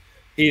 Just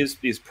here's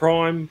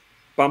Prime,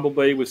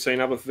 Bumblebee. We've seen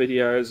other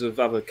videos of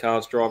other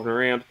cars driving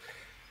around.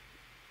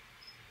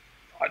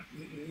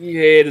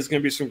 There's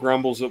going to be some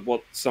grumbles at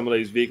what some of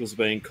these vehicles are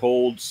being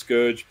called.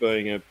 Scourge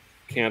being a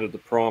counter to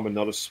Prime and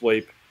not a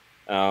sweep.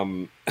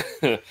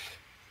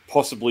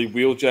 possibly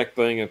Wheeljack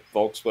being a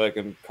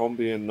Volkswagen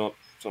Combi and not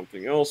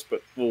something else,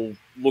 but we'll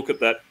look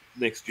at that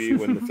next year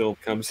when the film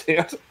comes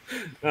out.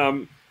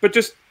 But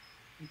just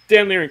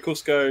down there in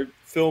Cusco,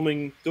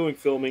 doing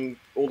filming,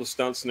 all the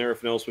stunts and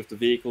everything else with the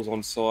vehicles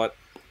on site.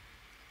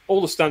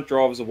 All the stunt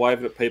drivers are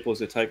waving at people as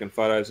they're taking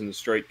photos in the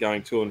street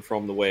going to and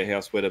from the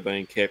warehouse where they're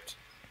being kept.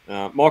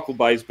 Michael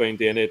Bay's been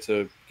down there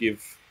to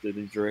give the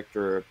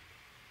director a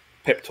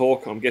pep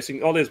talk, I'm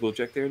guessing. Oh, there's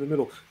Wheeljack there in the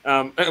middle.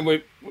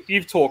 And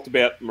you've talked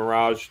about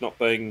Mirage not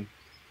being...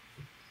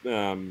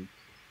 So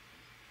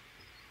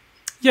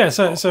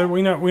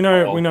we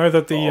know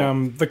that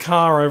the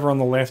car over on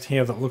the left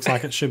here that looks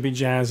like it should be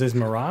Jazz is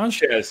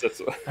Mirage. Yes,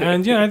 that's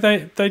and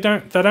they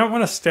don't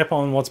want to step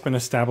on what's been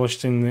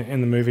established in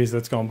the movies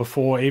that's gone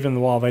before,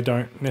 even while they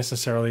don't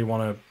necessarily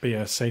want to be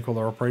a sequel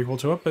or a prequel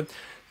to it. But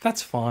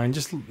that's fine.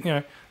 Just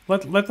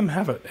let them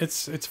have it.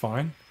 It's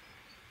fine.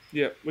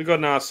 Yeah, we got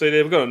an RC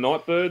there. We've got a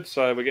Nightbird,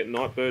 so we're getting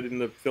Nightbird in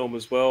the film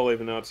as well,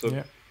 even though it's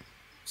a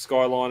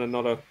Skyline and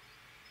not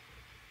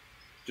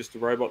just a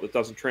robot that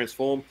doesn't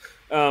transform.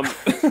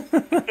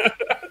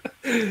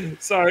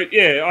 So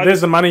yeah,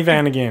 there's the money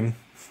van again.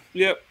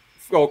 Yep.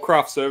 Well,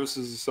 craft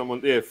services is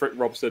someone. Yeah,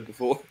 Rob said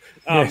before.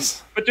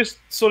 Yes. But just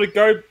sort of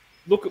go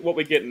look at what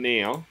we're getting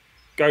now.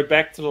 Go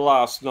back to the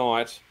last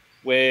night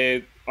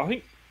where I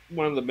think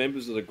one of the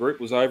members of the group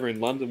was over in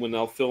London when they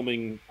were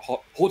filming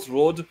Hot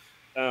Rod,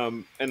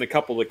 and a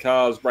couple of the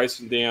cars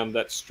racing down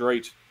that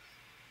street,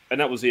 and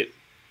that was it.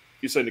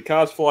 You seen the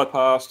cars fly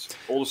past.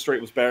 All the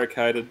street was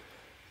barricaded.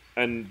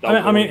 And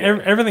I mean,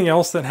 everything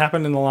else that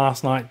happened in the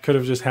last night could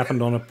have just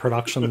happened on a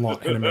production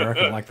lot in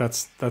America. Like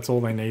that's all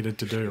they needed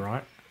to do,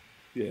 right?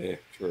 Yeah,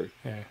 true.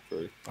 Yeah,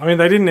 true. I mean,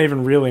 they didn't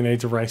even really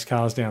need to race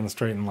cars down the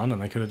street in London.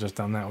 They could have just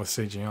done that with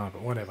CGI,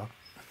 but whatever.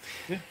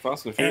 Yeah,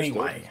 Fast and Furious.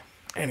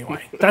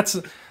 Anyway, that's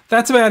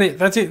about it.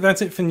 That's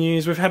it for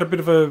news. We've had a bit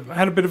of a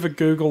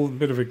goggle and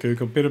bit of a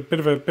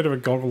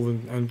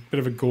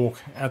gawk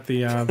at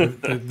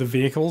the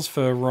vehicles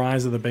for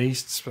Rise of the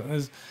Beasts. But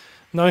there's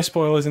no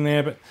spoilers in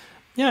there, but.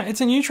 Yeah,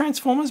 it's a new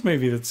Transformers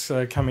movie that's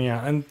coming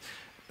out, and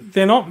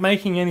they're not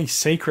making any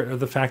secret of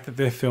the fact that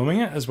they're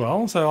filming it as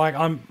well. So, like,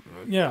 I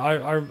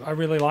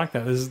really like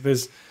that.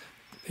 There's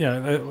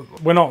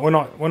we're not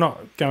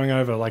going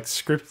over like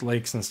script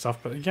leaks and stuff,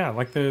 but yeah,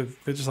 like they're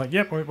just like,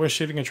 yep, we're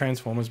shooting a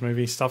Transformers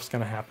movie. Stuff's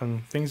going to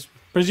happen.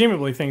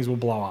 Presumably things will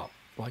blow up.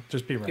 Like,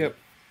 just be ready.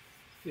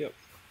 Yep.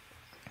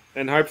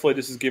 And hopefully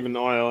this has given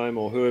ILM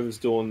or whoever's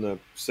doing the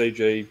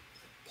CG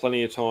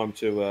plenty of time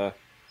to.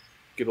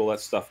 Get all that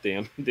stuff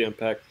down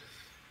packed.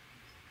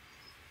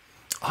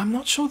 I'm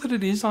not sure that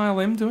it is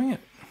ILM doing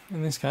it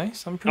in this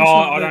case. I'm pretty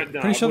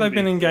sure they've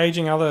been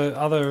engaging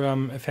other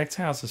effects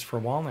houses for a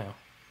while now.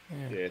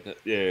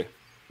 Yeah.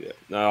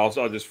 No,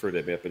 I just threw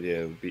that out, but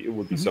yeah, it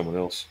would be someone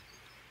else.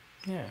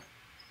 Yeah.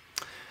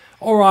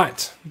 All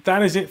right,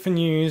 that is it for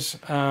news.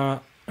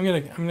 I'm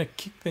gonna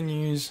kick the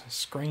news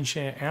screen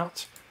share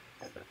out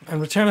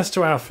and return us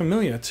to our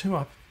familiar two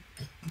up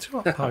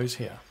pose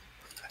here.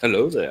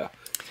 Hello there.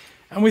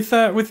 And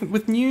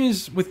with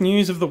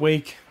news of the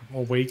week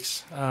or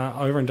weeks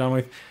over and done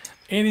with,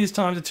 it is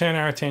time to turn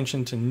our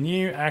attention to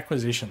new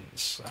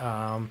acquisitions,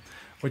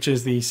 which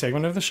is the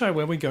segment of the show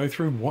where we go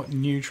through what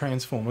new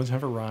Transformers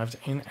have arrived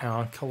in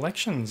our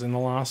collections in the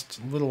last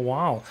little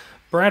while.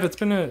 Brad, it's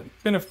been a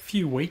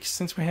few weeks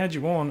since we had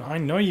you on. I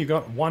know you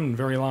got one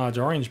very large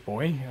orange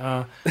boy,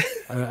 and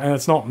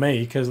it's not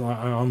me because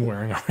I'm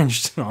wearing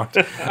orange tonight.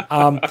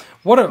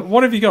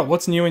 What have you got?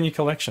 What's new in your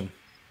collection?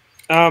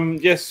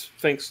 Yes,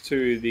 thanks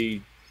to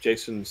the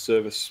Jason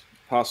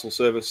parcel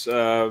service,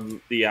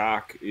 the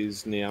Ark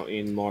is now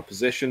in my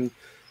possession.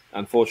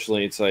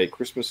 Unfortunately, it's a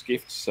Christmas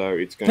gift, so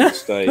it's going to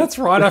stay. That's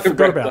right, I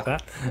forgot about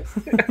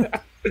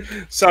that.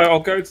 So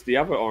I'll go to the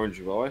other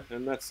orange guy,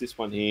 and that's this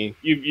one here.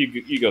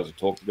 You guys have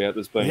talked about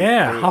this. Been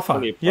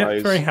Huffer. Yeah,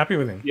 very happy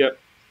with him.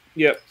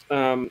 Yep.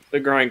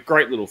 They're growing.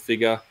 Great little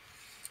figure.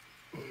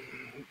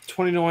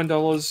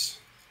 $29.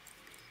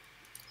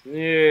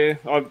 Yeah,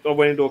 I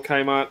went into a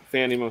Kmart,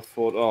 found him. I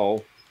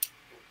thought,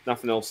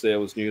 nothing else there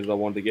was new that I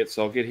wanted to get,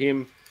 so I'll get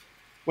him.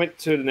 Went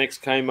to the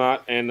next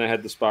Kmart, and they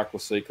had the Sparkler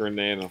Seeker in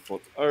there, and I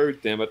thought, oh,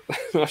 damn it.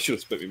 I should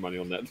have spent my money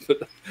on that.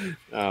 But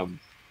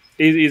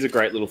he's a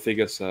great little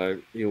figure, so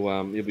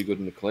he'll be good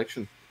in the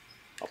collection.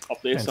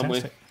 Up there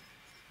somewhere.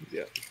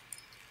 Yeah.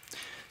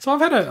 So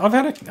I've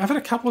had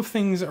a couple of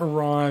things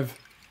arrive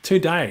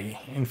today.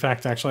 In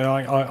fact, actually,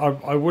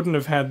 I wouldn't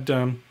have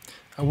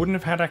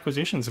had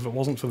acquisitions if it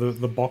wasn't for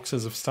the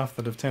boxes of stuff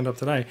that have turned up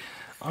today.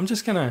 I'm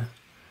just gonna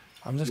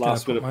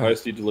last minute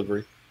postage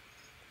delivery.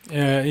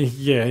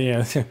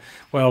 Yeah.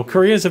 Well,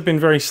 couriers have been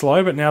very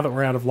slow, but now that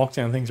we're out of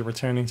lockdown, things are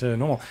returning to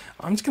normal.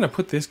 I'm just going to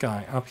put this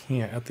guy up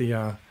here at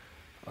the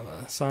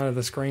side of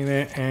the screen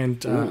there, and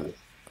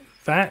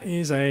that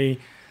is the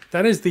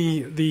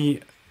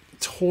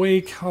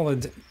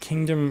toy-colored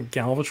Kingdom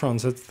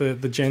Galvatron. So it's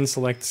the Gen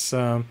Select's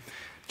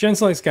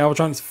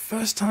Galvatron. It's the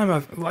first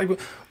time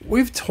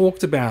we've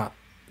talked about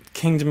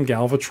Kingdom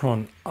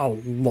Galvatron a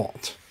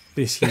lot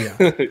this year.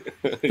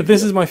 But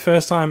this is my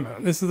first time.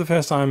 This is the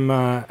first time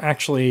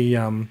actually.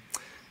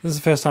 This is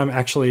the first time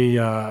actually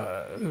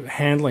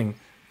handling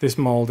this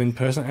mold in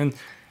person, and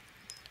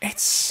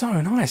it's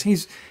so nice.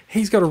 He's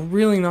got a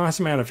really nice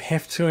amount of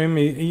heft to him.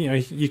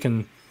 You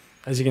can,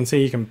 as you can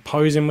see, you can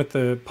pose him with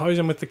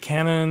the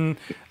cannon.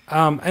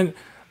 And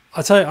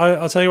I'll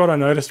tell you what I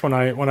noticed when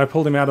I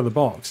pulled him out of the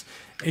box.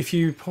 If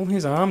you pull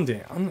his arm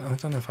down, I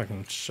don't know if I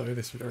can show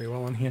this very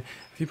well on here.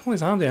 If you pull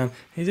his arm down,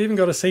 he's even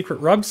got a secret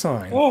rub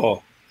sign.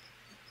 Oh,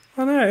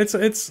 I know, it's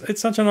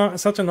such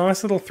a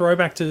nice little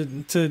throwback to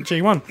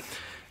G1,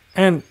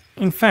 and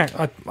in fact,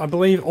 I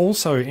believe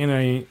also in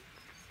a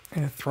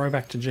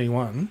throwback to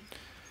G1,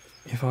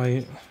 if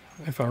I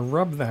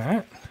rub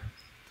that,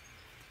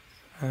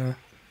 hey,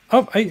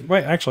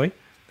 wait, actually,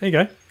 there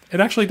you go.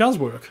 It actually does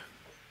work.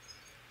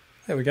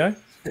 There we go.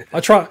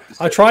 I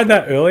tried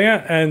that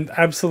earlier and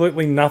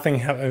absolutely nothing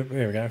happened.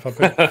 There we go. If I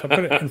put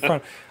it in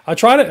front, I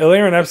tried it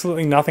earlier and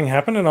absolutely nothing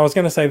happened. And I was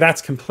going to say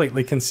that's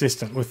completely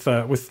consistent with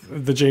the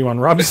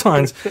G1 rub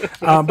signs,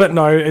 but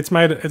no, it's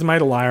made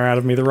a liar out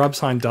of me. The rub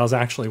sign does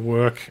actually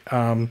work.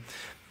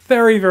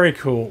 Very, very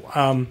cool.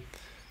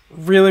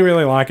 Really,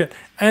 really like it.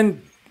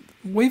 And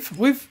we've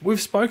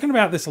spoken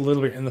about this a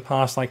little bit in the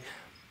past. Like,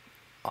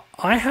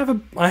 I have a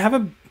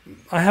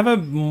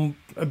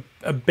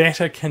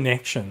better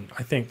connection,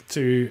 I think,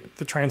 to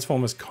the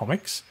Transformers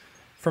comics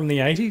from the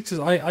 80s, because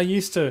I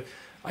used to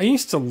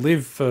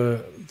live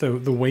for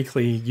the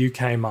weekly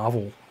UK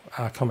Marvel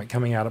comic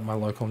coming out at my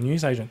local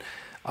newsagent.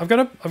 I've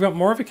got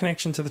more of a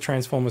connection to the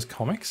Transformers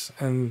comics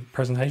and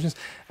presentations,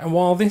 and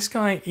while this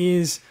guy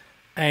is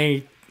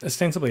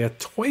ostensibly a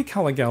toy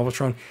color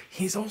Galvatron,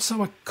 he's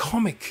also a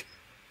comic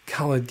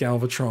colored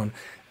Galvatron.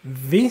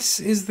 This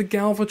is the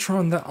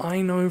Galvatron that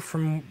I know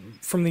from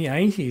the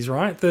 80s,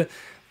 right? The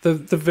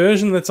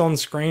version that's on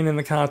screen in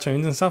the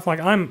cartoons and stuff. Like,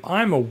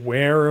 I'm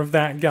aware of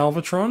that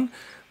Galvatron,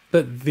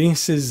 but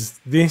this is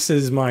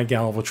my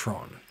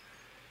Galvatron.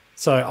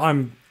 So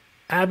I'm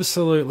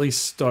absolutely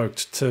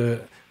stoked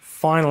to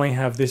finally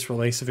have this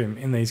release of him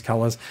in these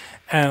colors,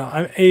 and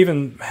I'm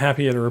even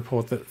happier to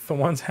report that for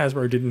once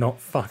Hasbro did not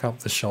fuck up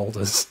the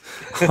shoulders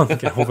on the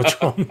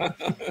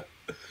Galvatron.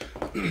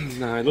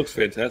 No, it looks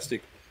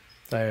fantastic.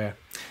 So yeah.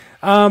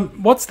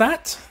 What's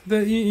that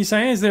you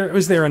say? Is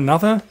there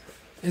another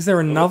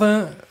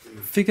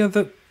figure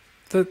that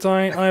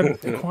I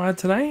acquired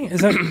today?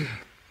 Is that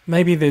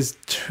maybe there's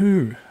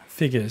two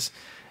figures?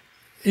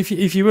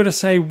 If you were to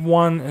say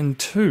 1 and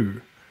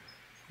 2,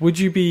 would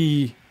you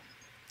be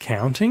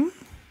counting?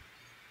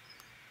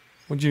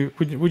 Would you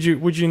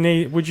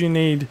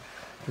need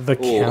the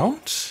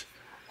count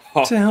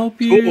to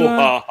help you?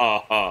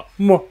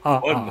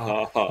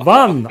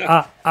 One.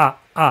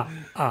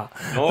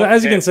 So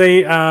as you can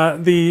see,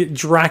 the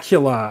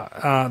Dracula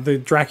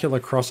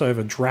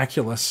crossover,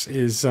 Draculus,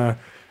 is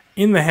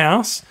in the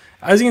house.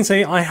 As you can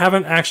see, I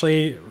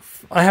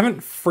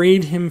haven't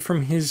freed him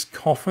from his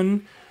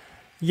coffin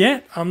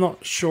yet. I'm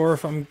not sure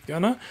if I'm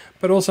gonna,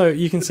 but also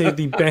you can see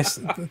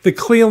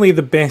clearly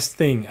the best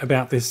thing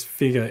about this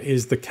figure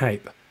is the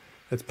cape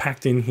that's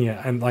packed in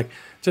here, and like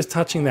just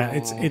touching that,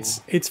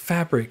 it's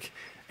fabric.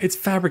 It's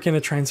fabric in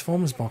a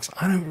Transformers box.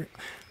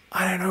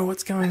 I don't know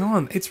what's going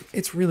on.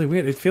 It's really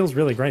weird. It feels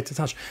really great to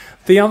touch.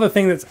 The other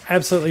thing that's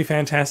absolutely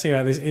fantastic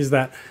about this is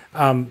that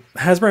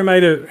Hasbro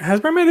made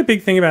a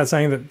big thing about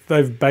saying that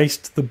they've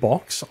based the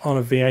box on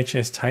a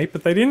VHS tape,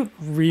 but they didn't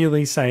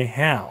really say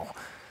how.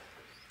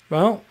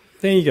 Well,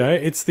 there you go.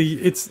 It's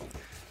the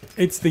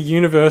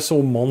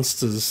Universal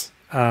Monsters.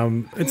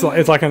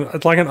 It's like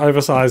an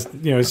oversized,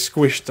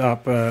 squished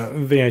up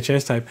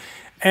VHS tape,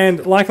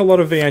 and like a lot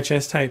of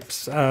VHS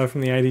tapes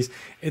from the 80s,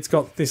 it's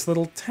got this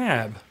little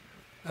tab.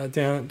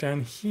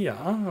 Down here,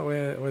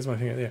 where's my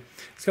finger? There.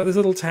 It's got this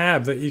little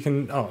tab that you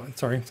can. Oh,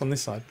 sorry, it's on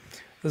this side.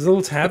 There's a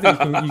little tab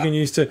that you can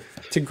use to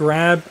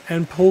grab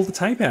and pull the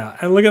tape out.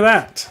 And look at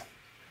that.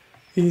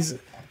 He's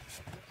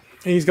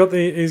got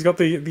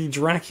the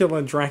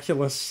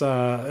Draculus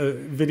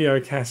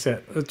video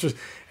cassette.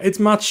 It's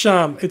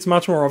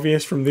much more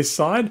obvious from this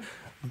side,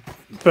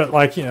 but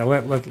like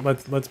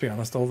let's be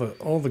honest,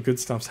 all the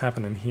good stuff's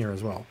happening here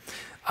as well.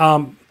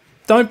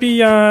 Don't be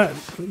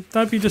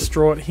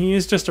distraught. He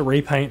is just a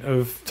repaint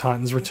of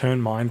Titan's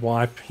Return Mind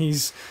Wipe.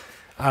 He's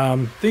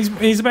about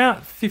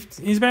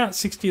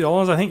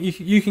 $60. I think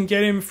you can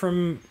get him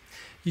from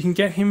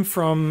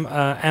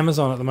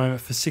Amazon at the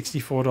moment for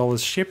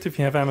 $64 shipped if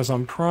you have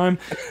Amazon Prime.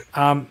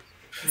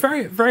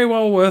 Very, very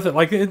well worth it.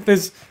 Like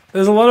there's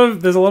a lot of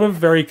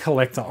very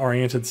collector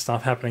oriented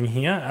stuff happening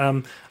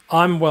here.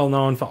 I'm well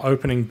known for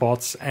opening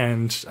bots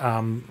and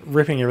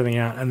ripping everything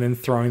out and then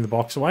throwing the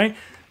box away.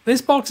 This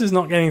box is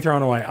not getting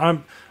thrown away.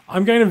 I'm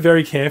going to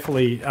very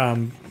carefully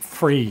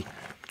free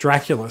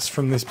Draculus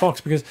from this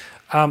box because,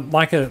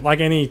 like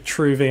any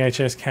true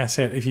VHS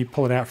cassette, if you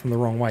pull it out from the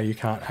wrong way, you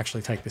can't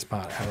actually take this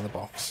part out of the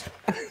box.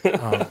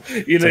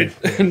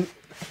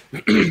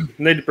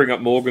 Need to bring up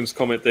Morgan's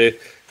comment there.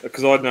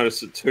 Because I'd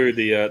noticed it too.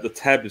 The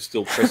tab is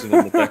still present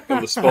on the back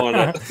on the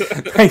spine.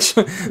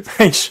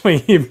 Make sure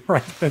you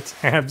break the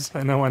tab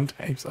so no one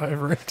tapes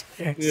over it.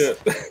 Yes.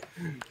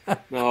 Yeah.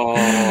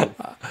 No.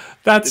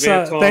 That's the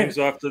amount of times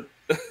I have to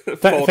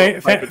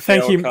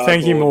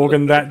thank you,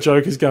 Morgan. That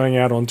joke is going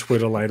out on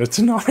Twitter later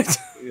tonight.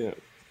 Yeah.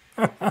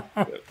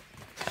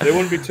 There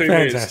wouldn't be too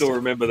many to still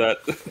remember that.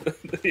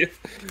 Yeah.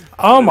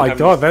 Oh my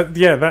god!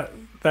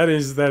 That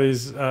is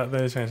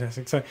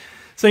fantastic. So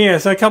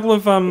a couple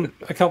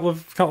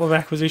of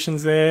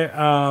acquisitions there.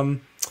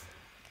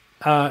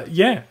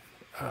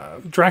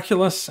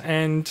 Draculus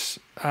and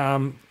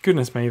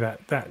goodness me,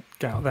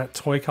 that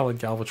toy colored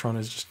Galvatron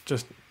is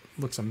just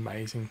looks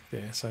amazing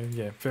there. So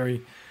yeah,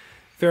 very,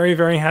 very,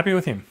 very happy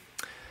with him.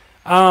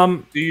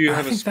 Do you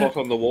have a spot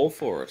on the wall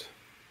for it?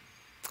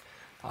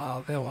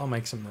 I'll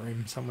make some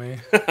room somewhere.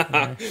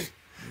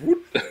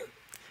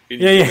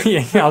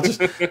 Yeah.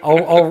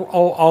 I'll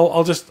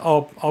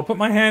put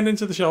my hand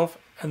into the shelf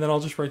and then I'll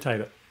just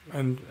rotate it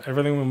and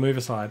everything will move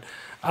aside.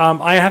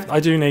 I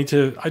do need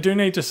to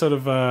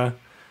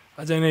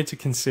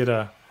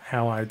consider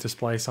how I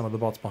display some of the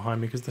bots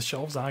behind me because the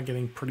shelves are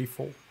getting pretty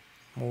full.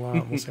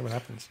 We'll see what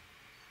happens.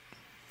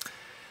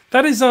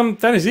 That is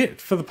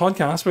it for the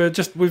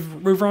podcast.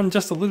 We've run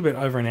just a little bit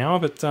over an hour,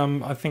 but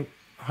I think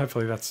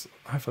hopefully that's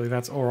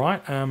all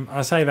right.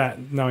 I say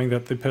that knowing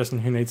that the person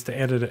who needs to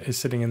edit it is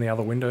sitting in the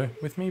other window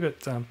with me,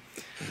 but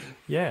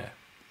yeah.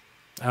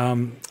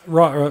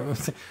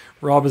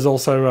 Rob has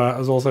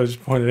also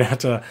just pointed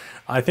out.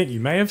 I think you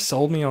may have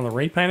sold me on the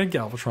repainted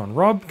Galvatron.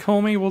 Rob,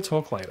 call me. We'll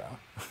talk later.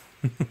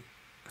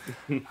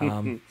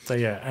 So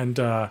yeah, and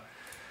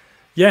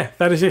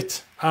that is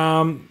it.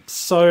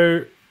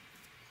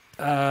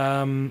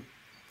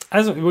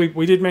 As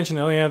we did mention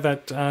earlier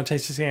that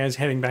TCCA is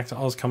heading back to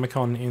Oz Comic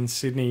Con in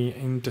Sydney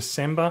in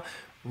December.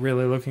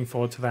 Really looking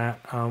forward to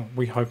that.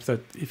 We hope that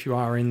if you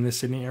are in the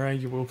Sydney area,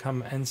 you will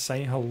come and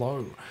say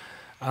hello.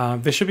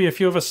 There should be a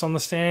few of us on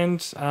the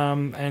stand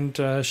and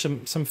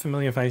some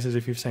familiar faces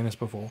if you've seen us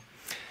before.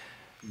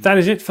 That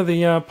is it for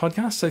the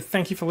podcast. So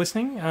thank you for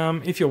listening.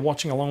 If you're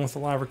watching along with the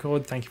live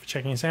record, thank you for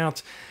checking us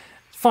out.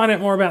 Find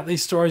out more about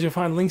these stories. You'll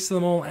find links to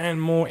them all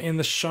and more in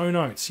the show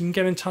notes. You can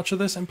get in touch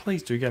with us, and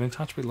please do get in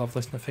touch. We love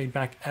listener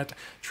feedback at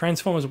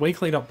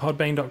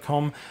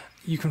transformersweekly.podbean.com.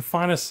 You can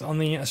find us on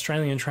the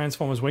Australian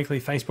Transformers Weekly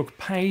Facebook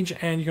page,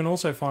 and you can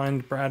also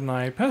find Brad and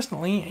I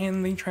personally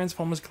in the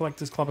Transformers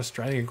Collectors Club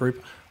Australia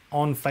group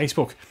on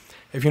Facebook.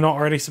 If you're not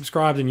already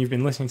subscribed and you've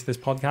been listening to this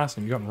podcast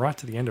and you've gotten right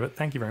to the end of it,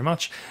 thank you very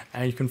much.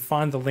 You can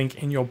find the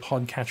link in your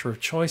podcatcher of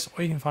choice,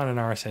 or you can find an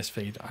RSS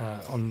feed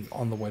on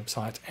the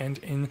website and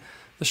in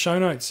the show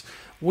notes.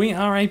 We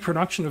are a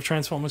production of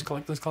Transformers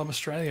Collectors Club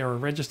Australia, a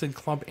registered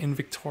club in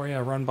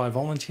Victoria run by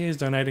volunteers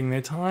donating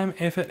their time,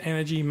 effort,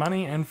 energy,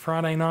 money, and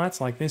Friday nights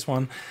like this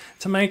one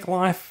to make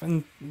life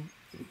and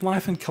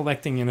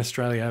collecting in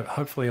Australia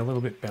hopefully a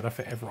little bit better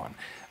for everyone.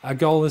 Our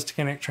goal is to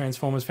connect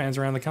Transformers fans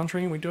around the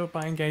country, and we do it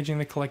by engaging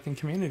the collecting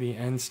community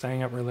and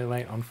staying up really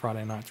late on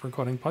Friday nights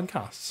recording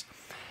podcasts.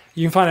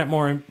 You can find out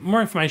more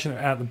information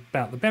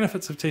about the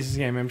benefits of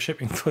TCCA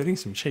membership, including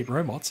some cheap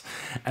robots,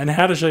 and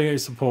how to show your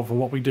support for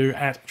what we do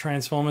at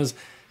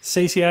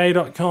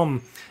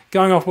transformerscca.com.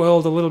 Going off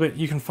world a little bit,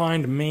 you can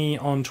find me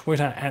on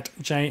Twitter at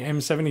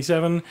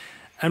JM77,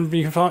 and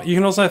you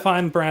can also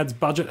find Brad's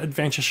Budget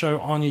Adventure Show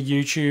on your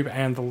YouTube,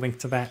 and the link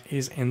to that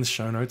is in the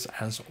show notes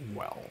as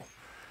well.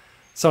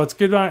 So it's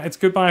goodbye. It's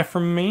goodbye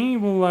from me.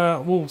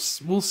 We'll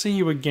see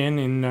you again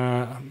in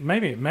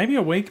maybe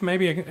a week,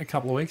 maybe a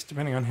couple of weeks,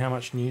 depending on how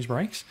much news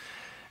breaks.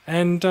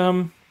 And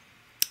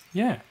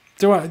yeah,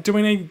 do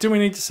we need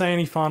to say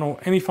any final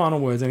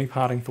words, any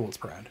parting thoughts,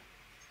 Brad?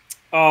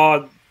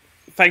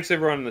 Thanks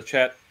everyone in the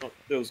chat.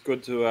 It was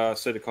good to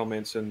see the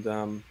comments,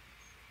 and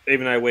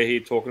even though we're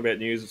here talking about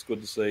news, it's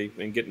good to see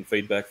and getting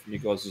feedback from you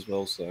guys as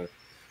well. So.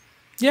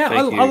 Yeah,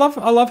 I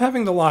love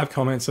having the live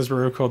comments as we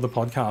record the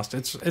podcast.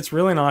 It's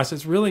really nice.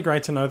 It's really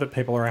great to know that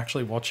people are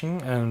actually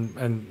watching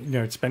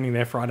and spending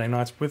their Friday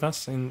nights with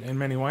us in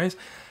many ways.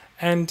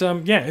 And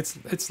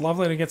it's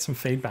lovely to get some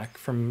feedback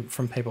from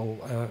people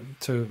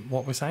to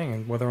what we're saying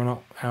and whether or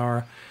not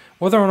our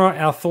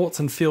thoughts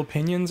and feel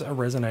opinions are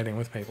resonating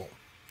with people.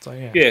 So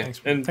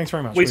thanks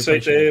very much. We see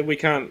it there. We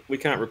can't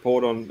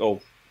report on or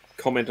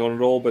comment on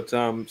it all, but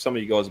some of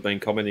you guys have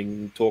been commenting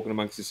and talking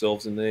amongst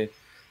yourselves in there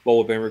while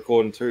we've been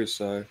recording too,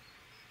 so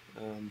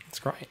it's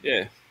great.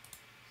 Yeah,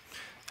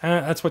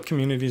 that's what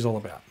community is all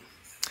about.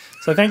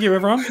 So thank you,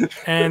 everyone.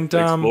 And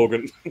thanks,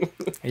 Morgan.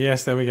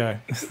 Yes, there we go.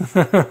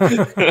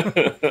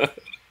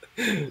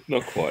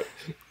 Not quite.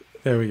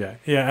 There we go.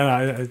 Yeah,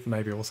 and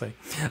maybe we'll see.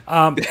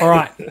 All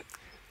right,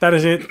 that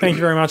is it. Thank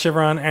you very much,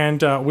 everyone,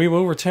 and we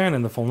will return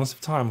in the fullness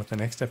of time with the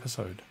next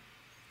episode.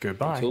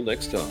 Goodbye. Until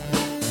next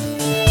time.